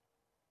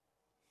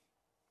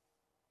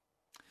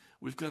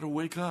 We've got to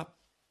wake up.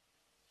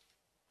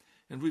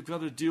 And we've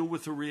got to deal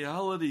with the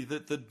reality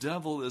that the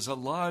devil is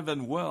alive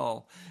and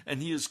well,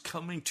 and he is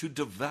coming to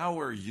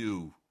devour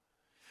you.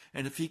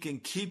 And if he can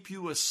keep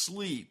you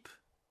asleep,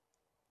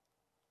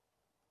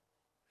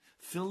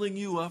 filling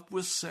you up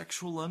with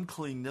sexual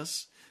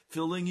uncleanness,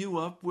 filling you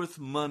up with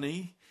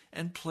money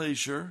and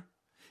pleasure,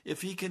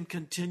 if he can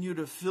continue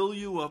to fill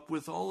you up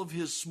with all of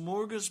his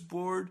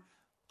smorgasbord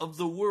of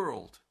the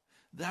world,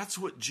 that's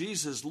what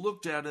Jesus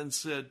looked at and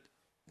said,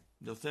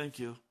 no, thank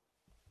you.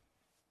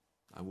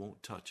 I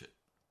won't touch it.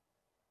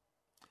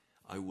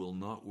 I will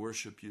not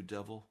worship you,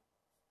 devil.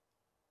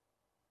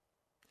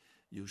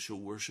 You shall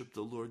worship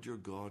the Lord your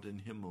God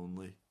and him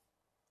only.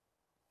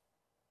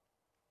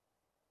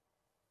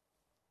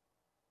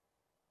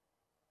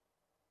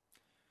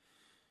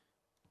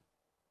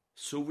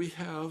 So we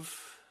have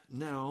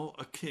now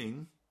a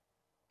king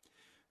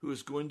who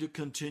is going to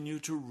continue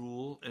to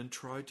rule and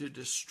try to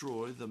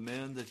destroy the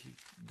man that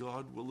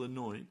God will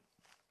anoint.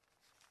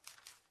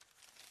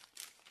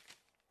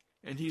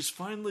 And he's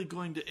finally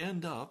going to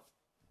end up,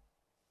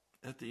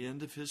 at the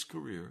end of his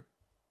career,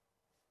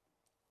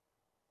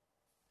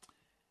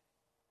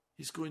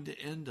 he's going to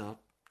end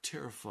up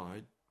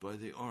terrified by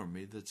the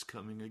army that's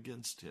coming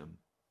against him.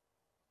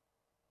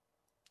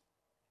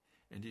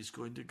 And he's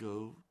going to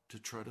go to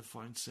try to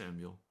find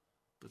Samuel,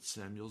 but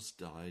Samuel's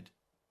died.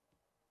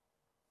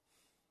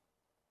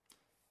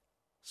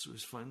 So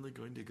he's finally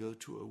going to go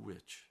to a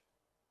witch.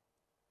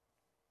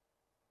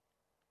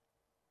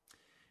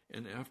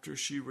 And after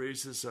she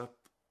raises up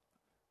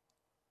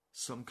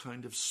some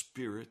kind of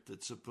spirit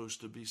that's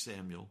supposed to be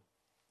Samuel,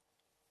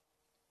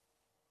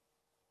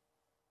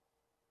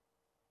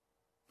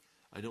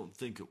 I don't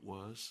think it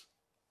was,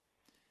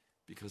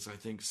 because I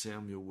think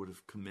Samuel would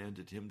have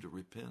commanded him to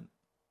repent.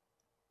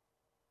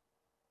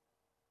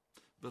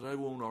 But I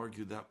won't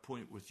argue that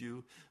point with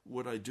you.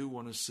 What I do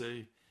want to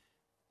say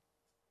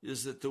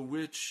is that the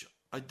witch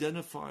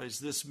identifies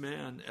this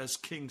man as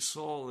King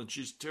Saul, and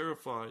she's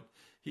terrified.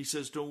 He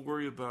says, don't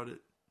worry about it.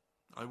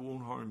 I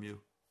won't harm you.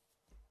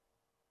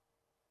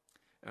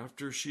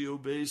 After she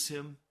obeys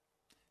him,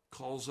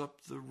 calls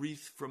up the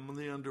wreath from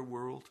the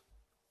underworld,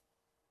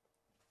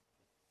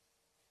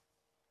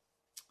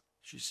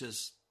 she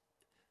says,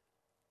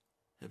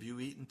 have you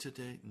eaten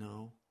today?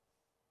 No.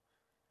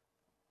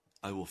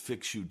 I will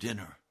fix you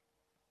dinner.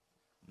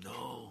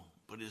 No.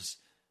 But his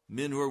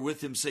men who are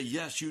with him say,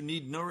 yes, you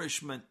need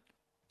nourishment.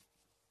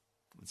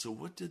 And so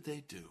what did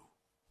they do?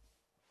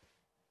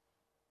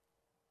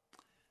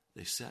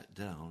 They sat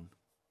down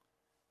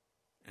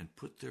and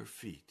put their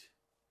feet,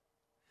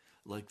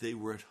 like they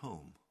were at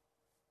home,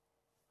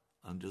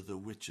 under the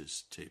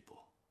witch's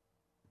table.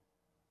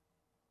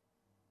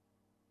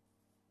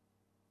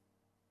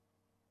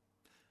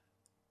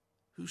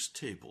 Whose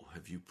table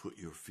have you put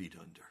your feet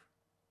under?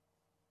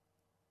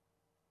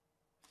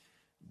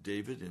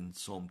 David in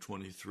Psalm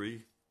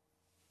 23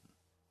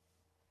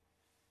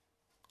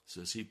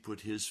 says he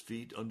put his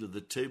feet under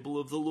the table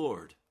of the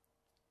Lord.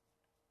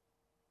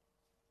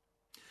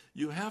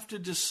 You have to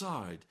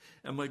decide,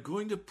 am I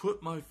going to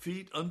put my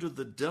feet under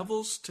the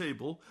devil's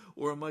table,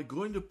 or am I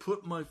going to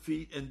put my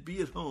feet and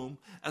be at home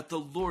at the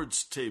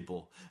Lord's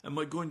table? Am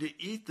I going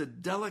to eat the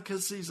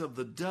delicacies of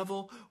the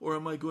devil, or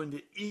am I going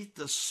to eat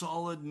the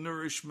solid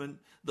nourishment,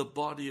 the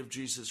body of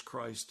Jesus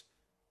Christ,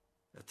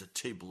 at the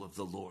table of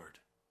the Lord?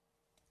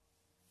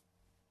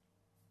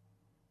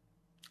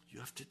 You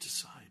have to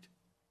decide.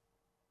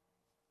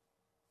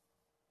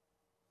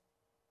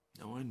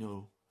 Now I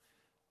know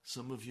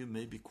some of you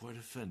may be quite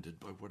offended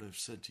by what I've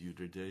said to you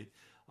today.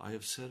 I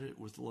have said it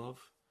with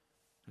love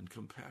and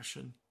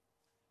compassion,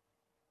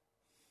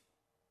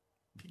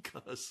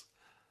 because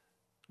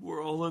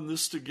we're all in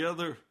this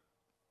together.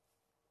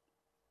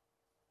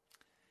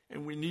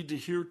 And we need to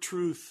hear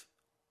truth.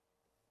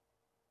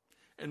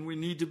 And we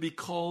need to be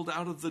called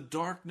out of the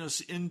darkness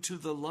into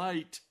the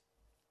light.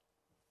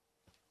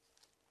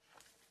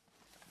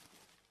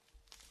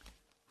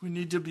 We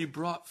need to be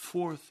brought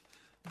forth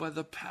by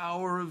the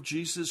power of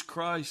Jesus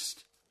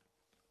Christ.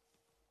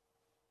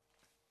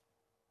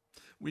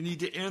 We need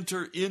to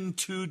enter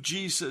into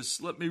Jesus.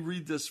 Let me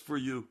read this for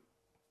you.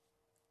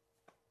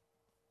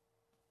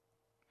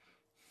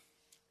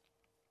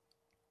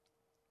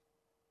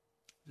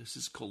 This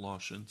is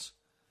Colossians,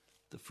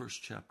 the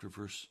first chapter,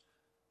 verse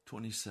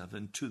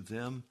 27. To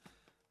them,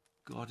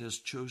 God has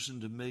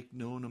chosen to make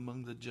known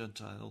among the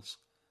Gentiles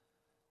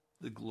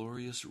the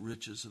glorious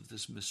riches of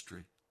this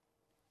mystery,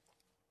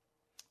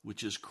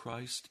 which is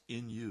Christ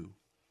in you,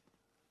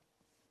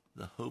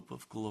 the hope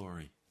of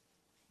glory.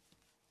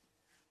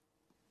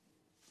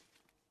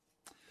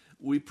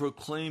 We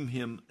proclaim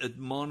him,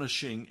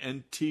 admonishing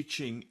and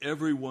teaching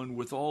everyone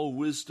with all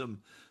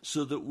wisdom,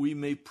 so that we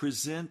may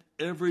present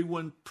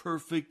everyone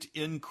perfect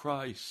in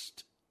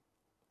Christ.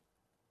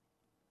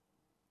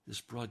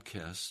 This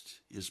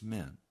broadcast is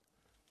meant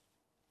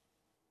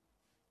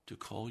to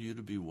call you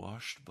to be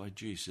washed by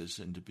Jesus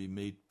and to be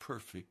made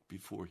perfect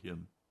before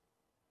him.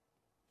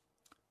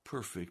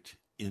 Perfect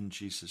in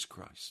Jesus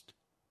Christ.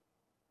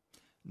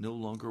 No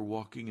longer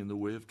walking in the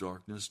way of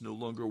darkness, no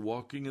longer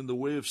walking in the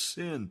way of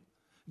sin,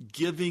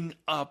 giving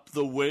up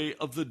the way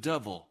of the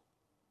devil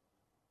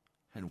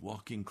and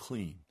walking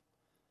clean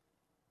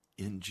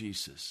in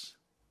Jesus.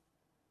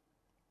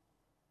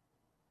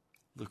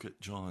 Look at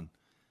John,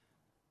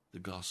 the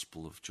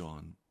Gospel of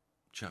John,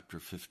 chapter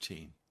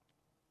 15.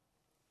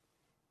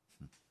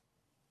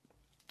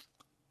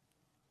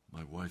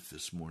 My wife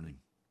this morning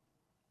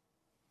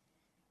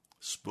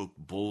spoke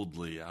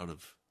boldly out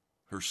of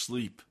her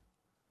sleep,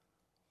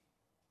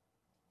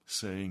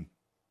 saying,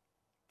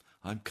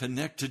 I'm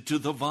connected to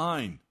the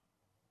vine.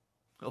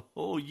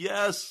 Oh,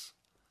 yes.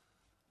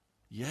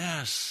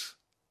 Yes.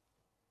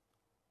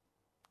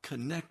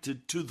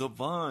 Connected to the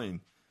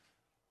vine.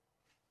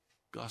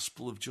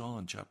 Gospel of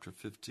John, chapter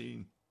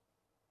 15.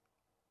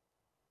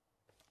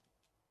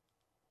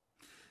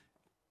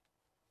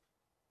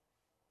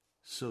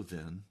 So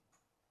then,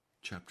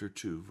 chapter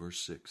 2,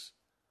 verse 6.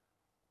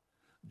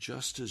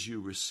 Just as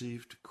you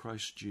received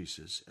Christ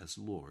Jesus as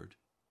Lord,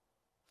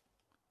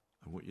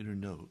 I want you to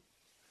note,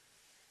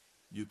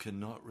 you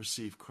cannot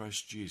receive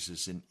Christ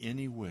Jesus in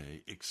any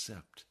way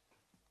except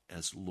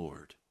as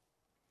Lord.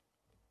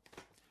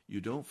 You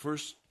don't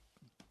first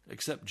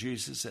accept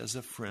Jesus as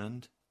a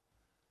friend,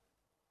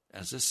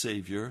 as a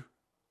Savior.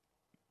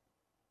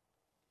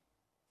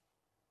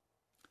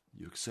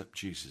 You accept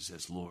Jesus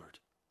as Lord,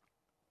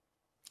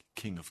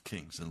 King of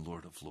kings and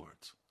Lord of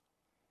lords.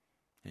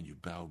 And you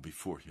bow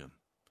before him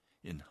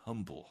in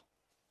humble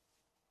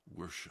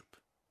worship.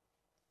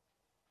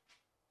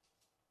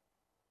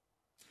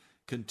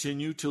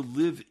 Continue to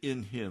live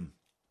in him,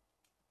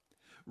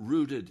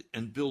 rooted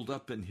and built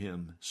up in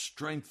him,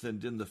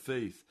 strengthened in the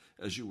faith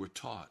as you were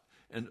taught,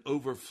 and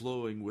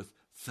overflowing with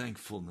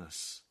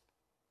thankfulness.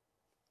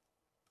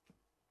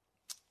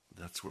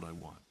 That's what I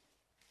want.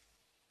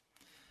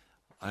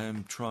 I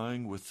am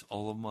trying with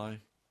all of my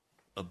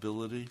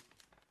ability,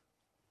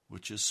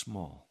 which is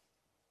small,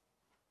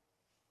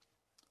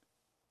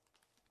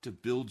 to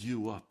build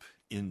you up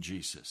in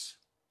Jesus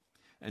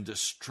and to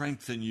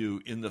strengthen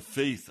you in the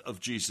faith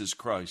of Jesus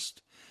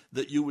Christ,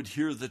 that you would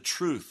hear the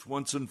truth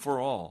once and for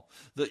all,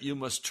 that you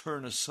must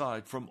turn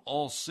aside from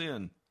all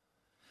sin,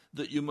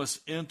 that you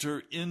must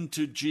enter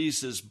into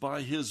Jesus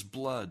by his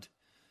blood,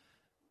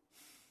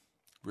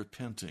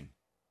 repenting,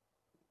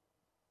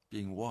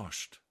 being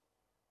washed,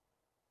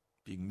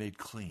 being made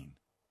clean.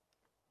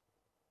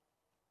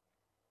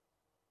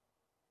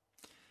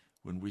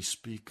 When we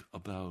speak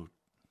about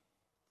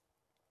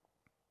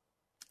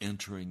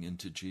entering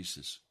into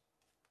Jesus,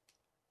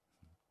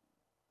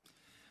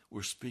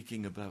 we're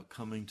speaking about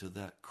coming to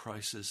that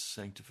crisis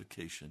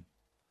sanctification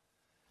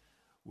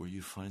where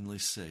you finally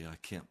say, I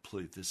can't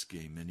play this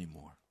game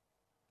anymore.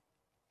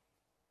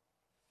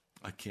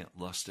 I can't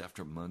lust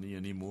after money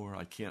anymore.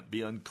 I can't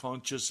be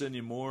unconscious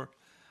anymore.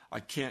 I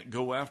can't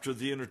go after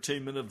the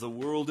entertainment of the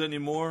world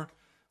anymore.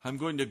 I'm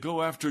going to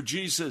go after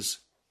Jesus.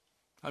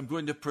 I'm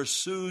going to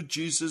pursue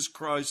Jesus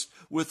Christ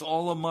with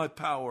all of my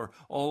power,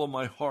 all of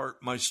my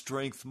heart, my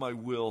strength, my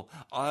will.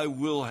 I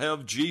will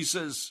have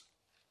Jesus.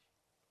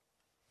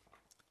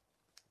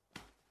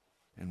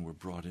 And we're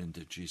brought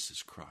into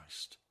Jesus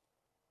Christ.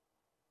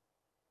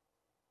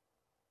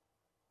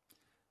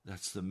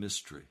 That's the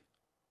mystery.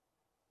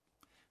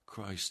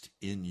 Christ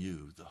in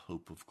you, the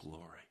hope of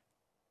glory.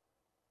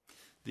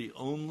 The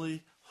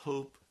only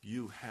hope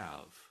you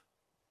have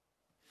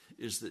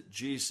is that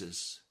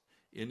Jesus,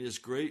 in his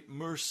great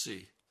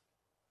mercy,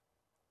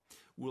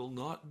 will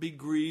not be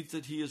grieved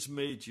that he has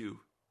made you,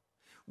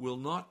 will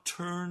not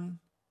turn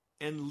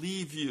and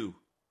leave you,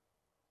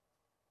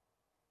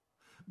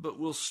 but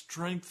will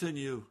strengthen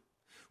you,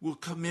 will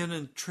come in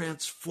and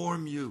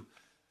transform you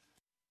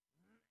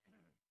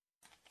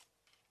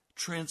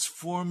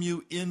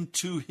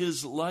into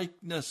his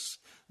likeness,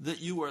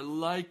 that you are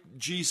like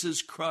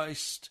Jesus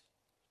Christ.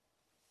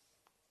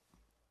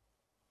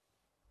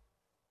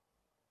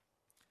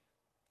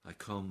 I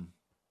come,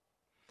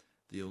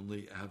 the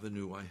only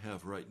avenue I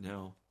have right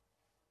now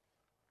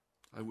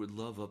I would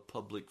love a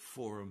public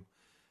forum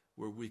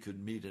where we could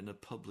meet in a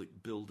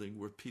public building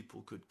where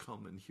people could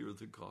come and hear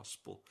the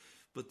gospel.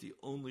 But the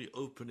only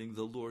opening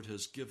the Lord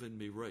has given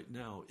me right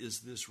now is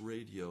this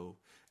radio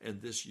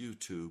and this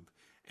YouTube.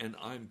 And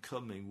I'm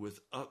coming with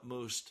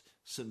utmost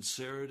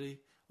sincerity,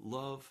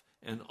 love,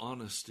 and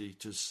honesty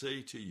to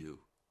say to you,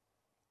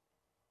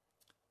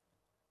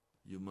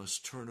 you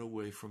must turn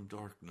away from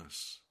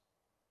darkness.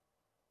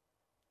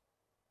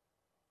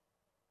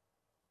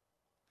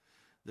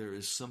 There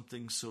is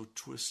something so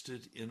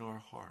twisted in our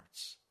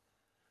hearts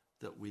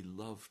that we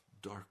love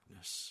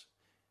darkness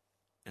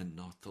and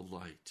not the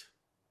light.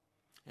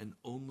 And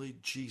only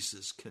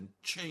Jesus can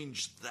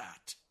change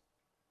that.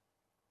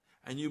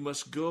 And you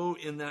must go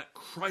in that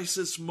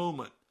crisis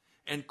moment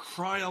and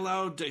cry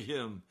aloud to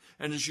him.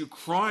 And as you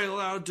cry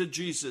aloud to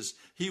Jesus,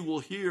 he will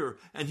hear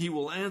and he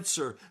will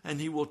answer and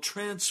he will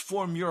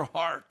transform your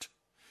heart.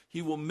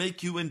 He will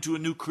make you into a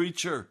new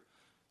creature.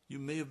 You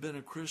may have been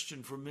a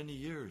Christian for many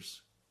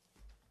years,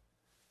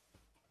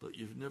 but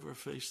you've never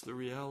faced the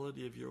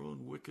reality of your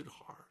own wicked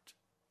heart.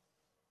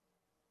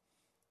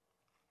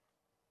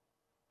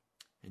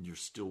 And you're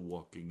still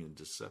walking in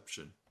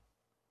deception.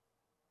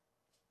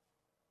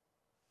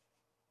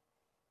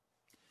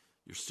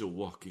 You're still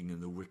walking in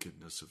the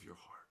wickedness of your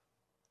heart.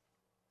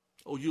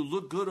 Oh, you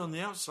look good on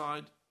the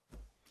outside.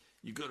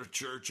 You go to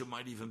church, you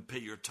might even pay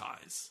your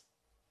tithes.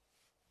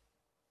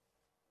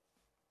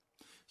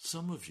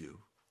 Some of you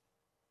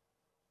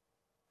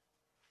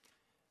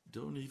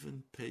don't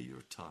even pay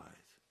your tithe.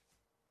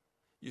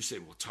 You say,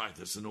 well, tithe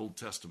is an Old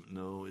Testament.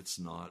 No, it's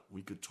not.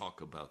 We could talk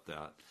about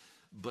that.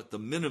 But the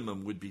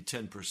minimum would be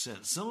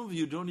 10%. Some of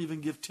you don't even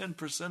give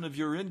 10% of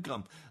your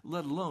income,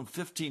 let alone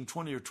 15,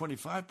 20, or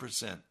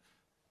 25%.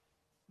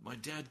 My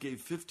dad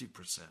gave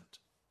 50%.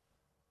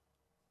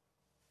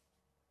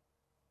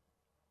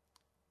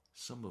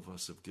 Some of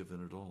us have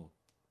given it all.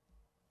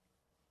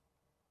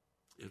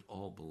 It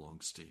all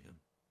belongs to him.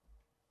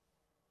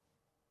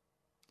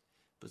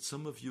 But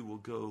some of you will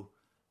go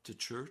to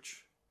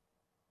church,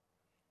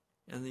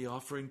 and the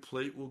offering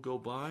plate will go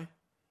by,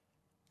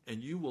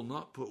 and you will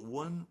not put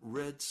 1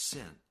 red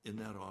cent in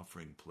that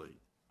offering plate.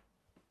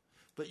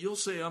 But you'll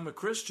say, I'm a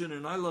Christian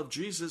and I love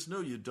Jesus.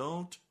 No, you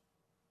don't.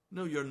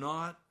 No, you're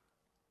not.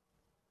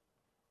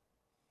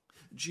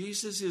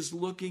 Jesus is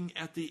looking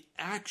at the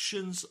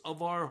actions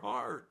of our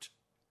heart.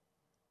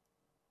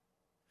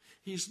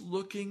 He's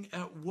looking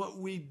at what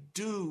we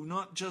do,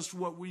 not just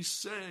what we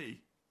say.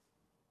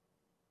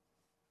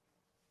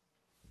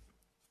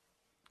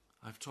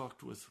 I've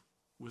talked with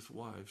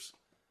wives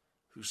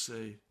who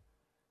say,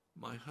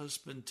 my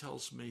husband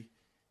tells me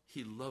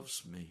he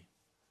loves me,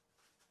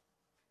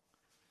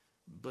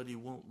 but he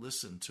won't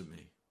listen to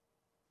me.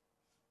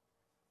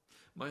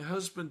 My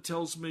husband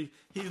tells me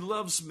he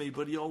loves me,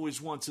 but he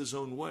always wants his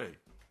own way.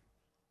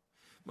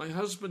 My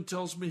husband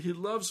tells me he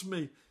loves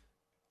me,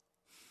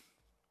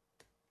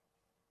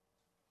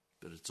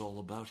 but it's all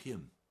about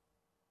him.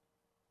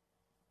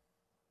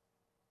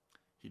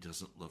 He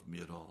doesn't love me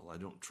at all. I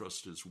don't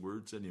trust his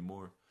words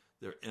anymore.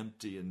 They're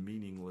empty and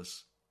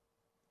meaningless.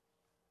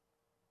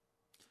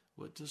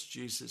 What does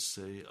Jesus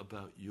say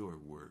about your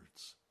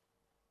words?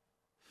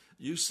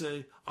 You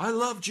say, I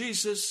love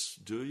Jesus.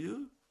 Do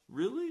you?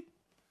 Really?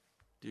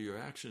 Do your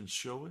actions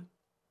show it?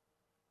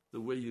 The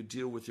way you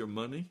deal with your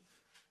money,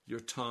 your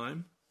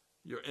time,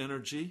 your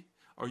energy?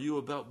 Are you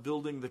about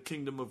building the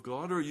kingdom of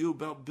God, or are you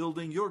about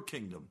building your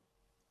kingdom?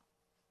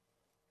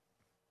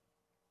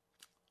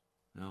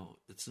 Now,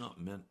 it's not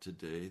meant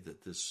today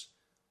that this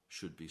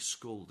should be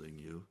scolding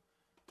you.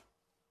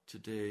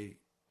 Today,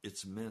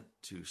 it's meant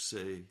to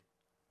say,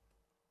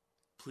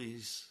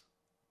 please,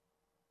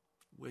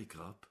 wake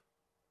up.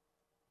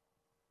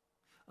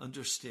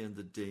 Understand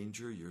the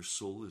danger your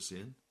soul is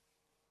in.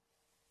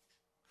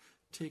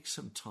 Take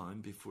some time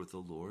before the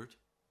Lord.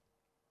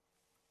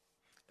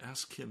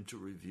 Ask him to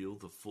reveal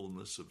the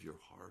fullness of your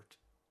heart.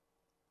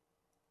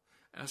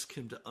 Ask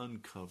him to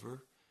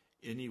uncover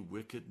any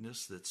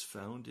wickedness that's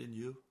found in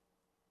you.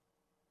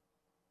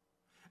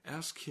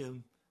 Ask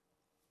him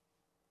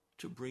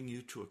to bring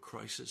you to a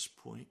crisis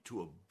point,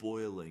 to a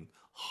boiling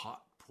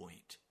hot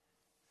point,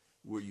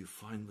 where you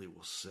finally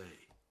will say,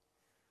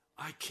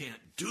 I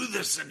can't do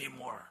this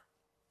anymore.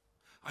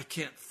 I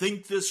can't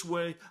think this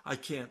way. I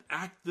can't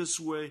act this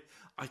way.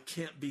 I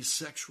can't be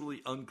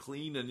sexually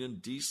unclean and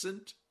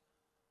indecent.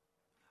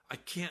 I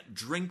can't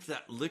drink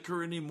that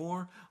liquor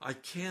anymore. I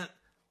can't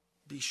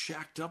be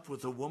shacked up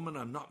with a woman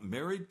I'm not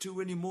married to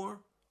anymore.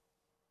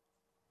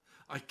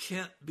 I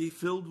can't be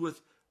filled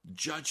with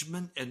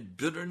judgment and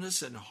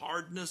bitterness and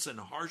hardness and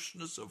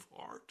harshness of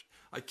heart.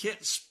 I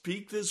can't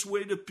speak this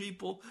way to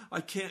people.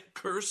 I can't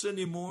curse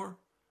anymore.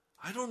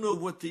 I don't know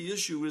what the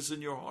issue is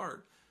in your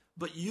heart,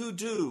 but you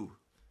do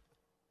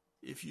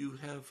if you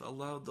have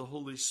allowed the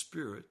Holy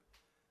Spirit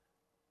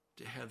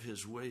to have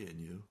his way in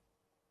you.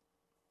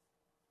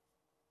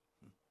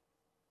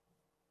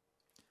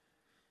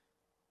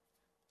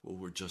 Well,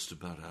 we're just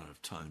about out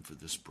of time for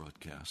this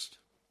broadcast.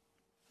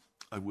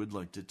 I would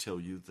like to tell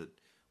you that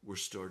we're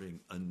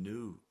starting a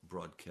new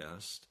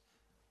broadcast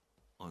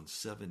on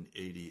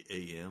 780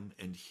 AM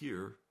and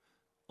here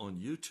on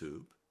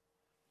YouTube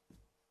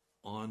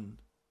on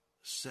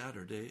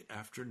Saturday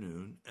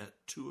afternoon at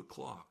 2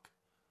 o'clock.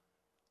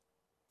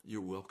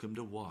 You're welcome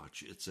to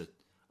watch. It's a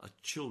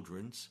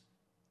children's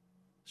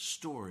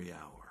story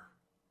hour.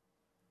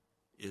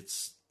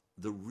 It's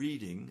the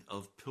reading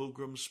of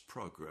Pilgrim's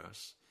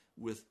Progress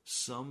with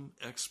some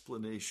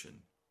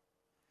explanation.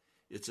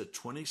 It's a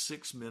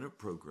 26-minute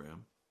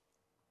program,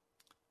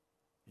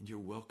 and you're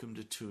welcome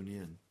to tune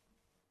in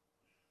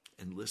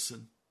and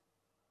listen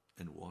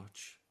and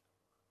watch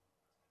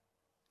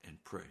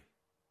and pray.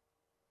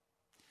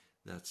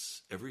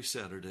 That's every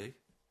Saturday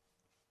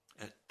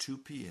at 2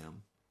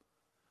 p.m.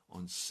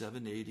 on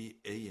 780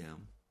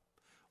 a.m.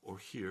 or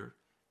here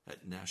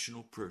at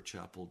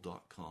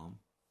nationalprayerchapel.com.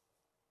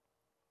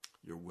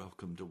 You're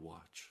welcome to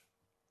watch.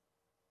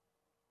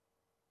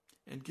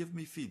 And give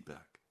me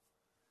feedback.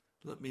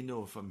 Let me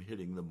know if I'm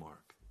hitting the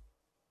mark.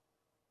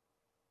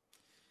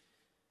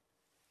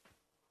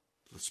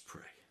 Let's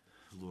pray.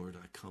 Lord,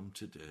 I come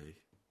today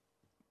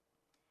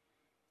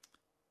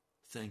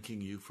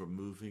thanking you for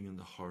moving in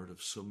the heart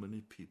of so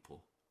many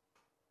people,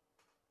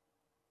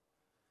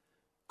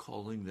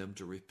 calling them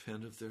to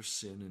repent of their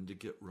sin and to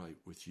get right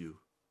with you.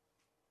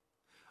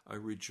 I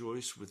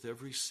rejoice with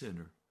every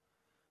sinner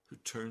who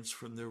turns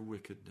from their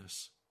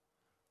wickedness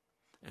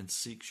and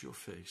seeks your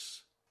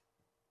face.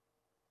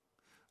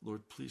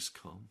 Lord, please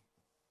come.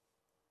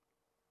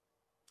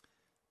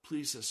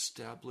 Please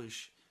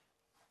establish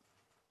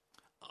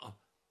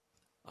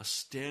a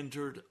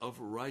standard of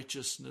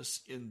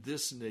righteousness in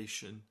this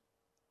nation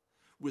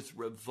with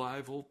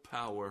revival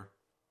power.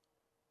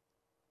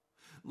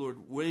 Lord,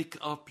 wake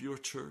up your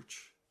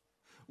church.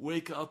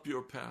 Wake up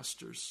your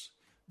pastors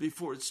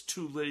before it's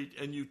too late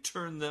and you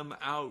turn them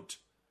out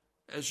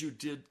as you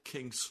did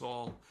King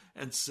Saul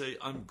and say,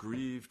 I'm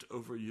grieved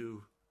over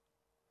you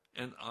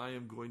and I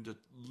am going to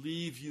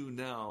leave you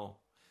now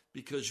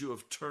because you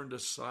have turned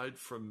aside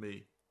from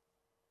me.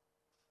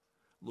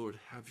 Lord,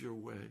 have your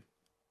way.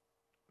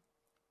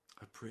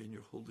 I pray in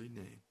your holy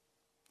name.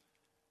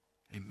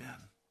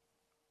 Amen.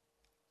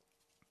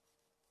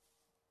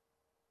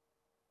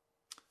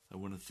 I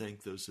want to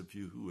thank those of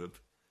you who have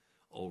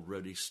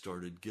already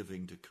started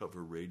giving to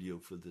Cover Radio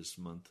for this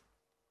month.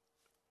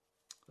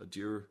 A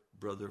dear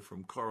brother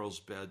from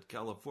Carlsbad,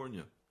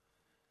 California,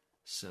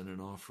 sent an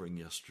offering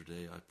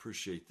yesterday. I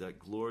appreciate that.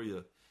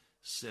 Gloria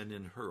sent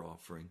in her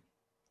offering.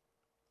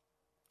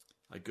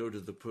 I go to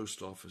the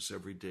post office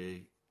every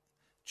day,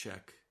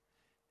 check,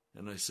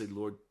 and I say,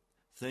 Lord,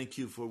 thank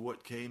you for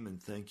what came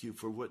and thank you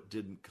for what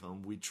didn't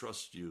come. We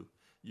trust you.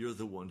 You're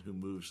the one who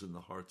moves in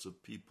the hearts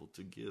of people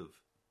to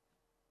give.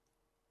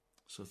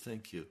 So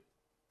thank you.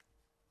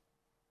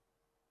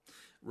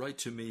 Write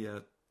to me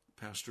at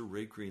Pastor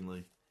Ray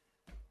Greenley,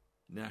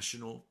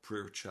 National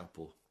Prayer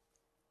Chapel,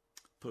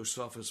 Post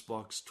Office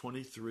Box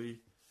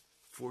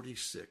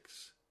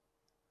 2346,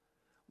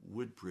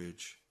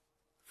 Woodbridge,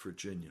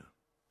 Virginia,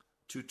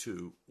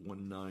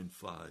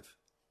 22195.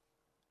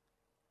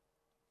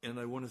 And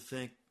I want to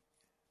thank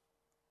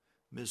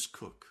Ms.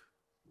 Cook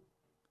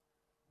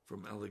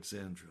from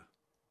Alexandria.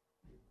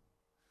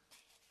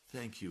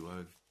 Thank you.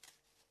 I've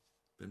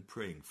been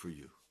praying for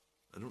you.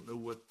 I don't know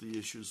what the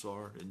issues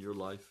are in your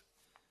life,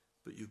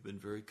 but you've been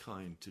very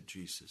kind to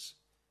Jesus,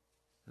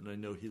 and I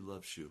know he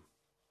loves you.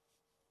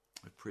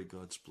 I pray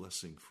God's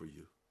blessing for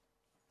you.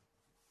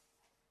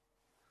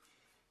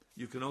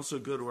 You can also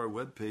go to our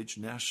webpage,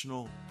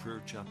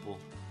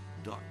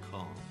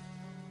 nationalprayerchapel.com.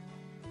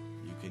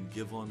 You can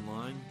give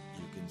online,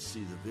 you can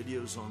see the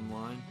videos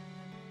online,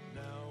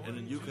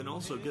 and you can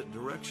also get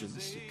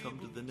directions to come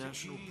to the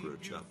National Prayer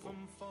Chapel.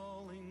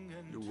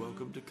 You're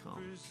welcome to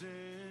come.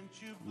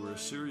 We're a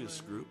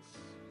serious group.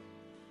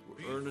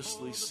 We're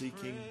earnestly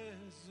seeking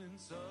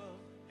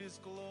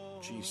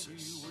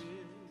Jesus,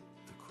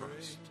 the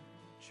Christ.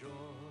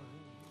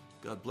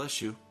 God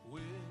bless you.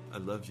 I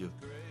love you.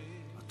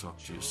 I'll talk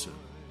to you soon.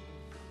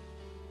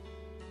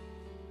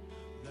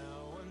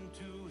 Now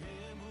unto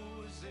him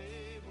who is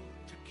able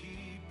to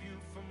keep you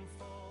from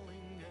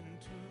falling and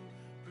to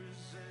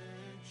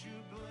present you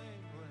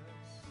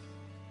blameless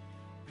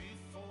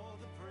before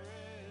the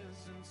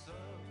presence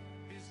of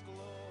his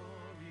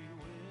glory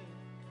with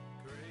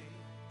great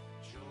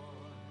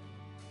joy,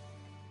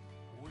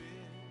 with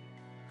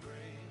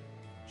great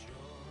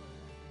joy.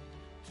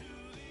 To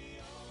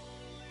the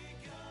only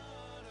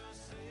God our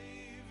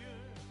Savior,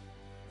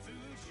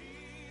 through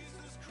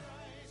Jesus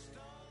Christ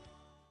our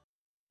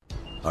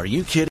Lord. Are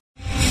you kidding?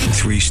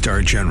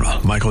 3-star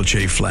General Michael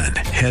J. Flynn,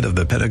 head of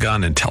the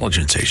Pentagon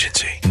Intelligence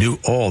Agency, knew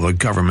all the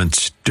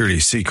government's dirty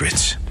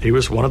secrets. He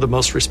was one of the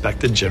most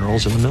respected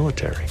generals in the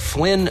military.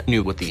 Flynn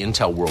knew what the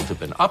intel world had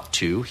been up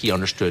to. He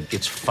understood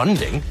its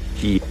funding.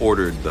 He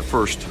ordered the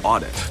first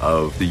audit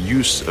of the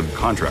use of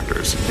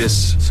contractors.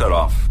 This set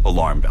off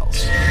alarm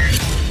bells.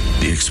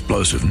 The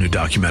explosive new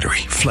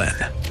documentary, Flynn,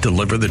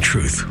 deliver the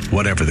truth,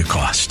 whatever the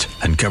cost,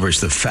 uncovers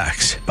the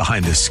facts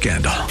behind this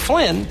scandal.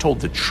 Flynn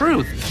told the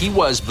truth. He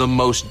was the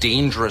most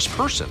dangerous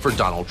person for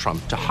Donald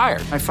Trump to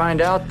hire. I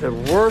find out the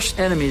worst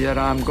enemy that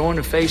I'm going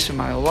to face in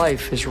my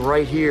life is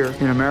right here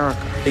in America.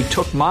 They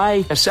took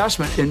my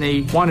assessment and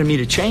they wanted me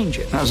to change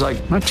it. And I was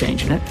like, I'm not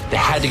changing it. They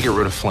had to get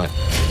rid of Flynn.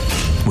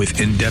 With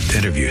in-depth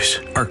interviews,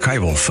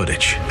 archival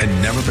footage,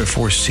 and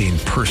never-before-seen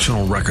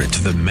personal records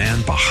of the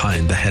man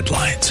behind the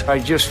headlines. I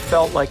just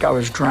felt like I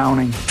was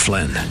drowning.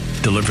 Flynn,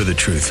 deliver the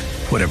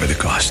truth, whatever the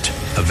cost.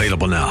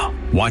 Available now.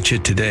 Watch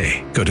it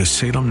today. Go to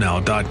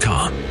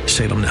salemnow.com.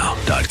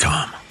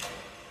 salemnow.com.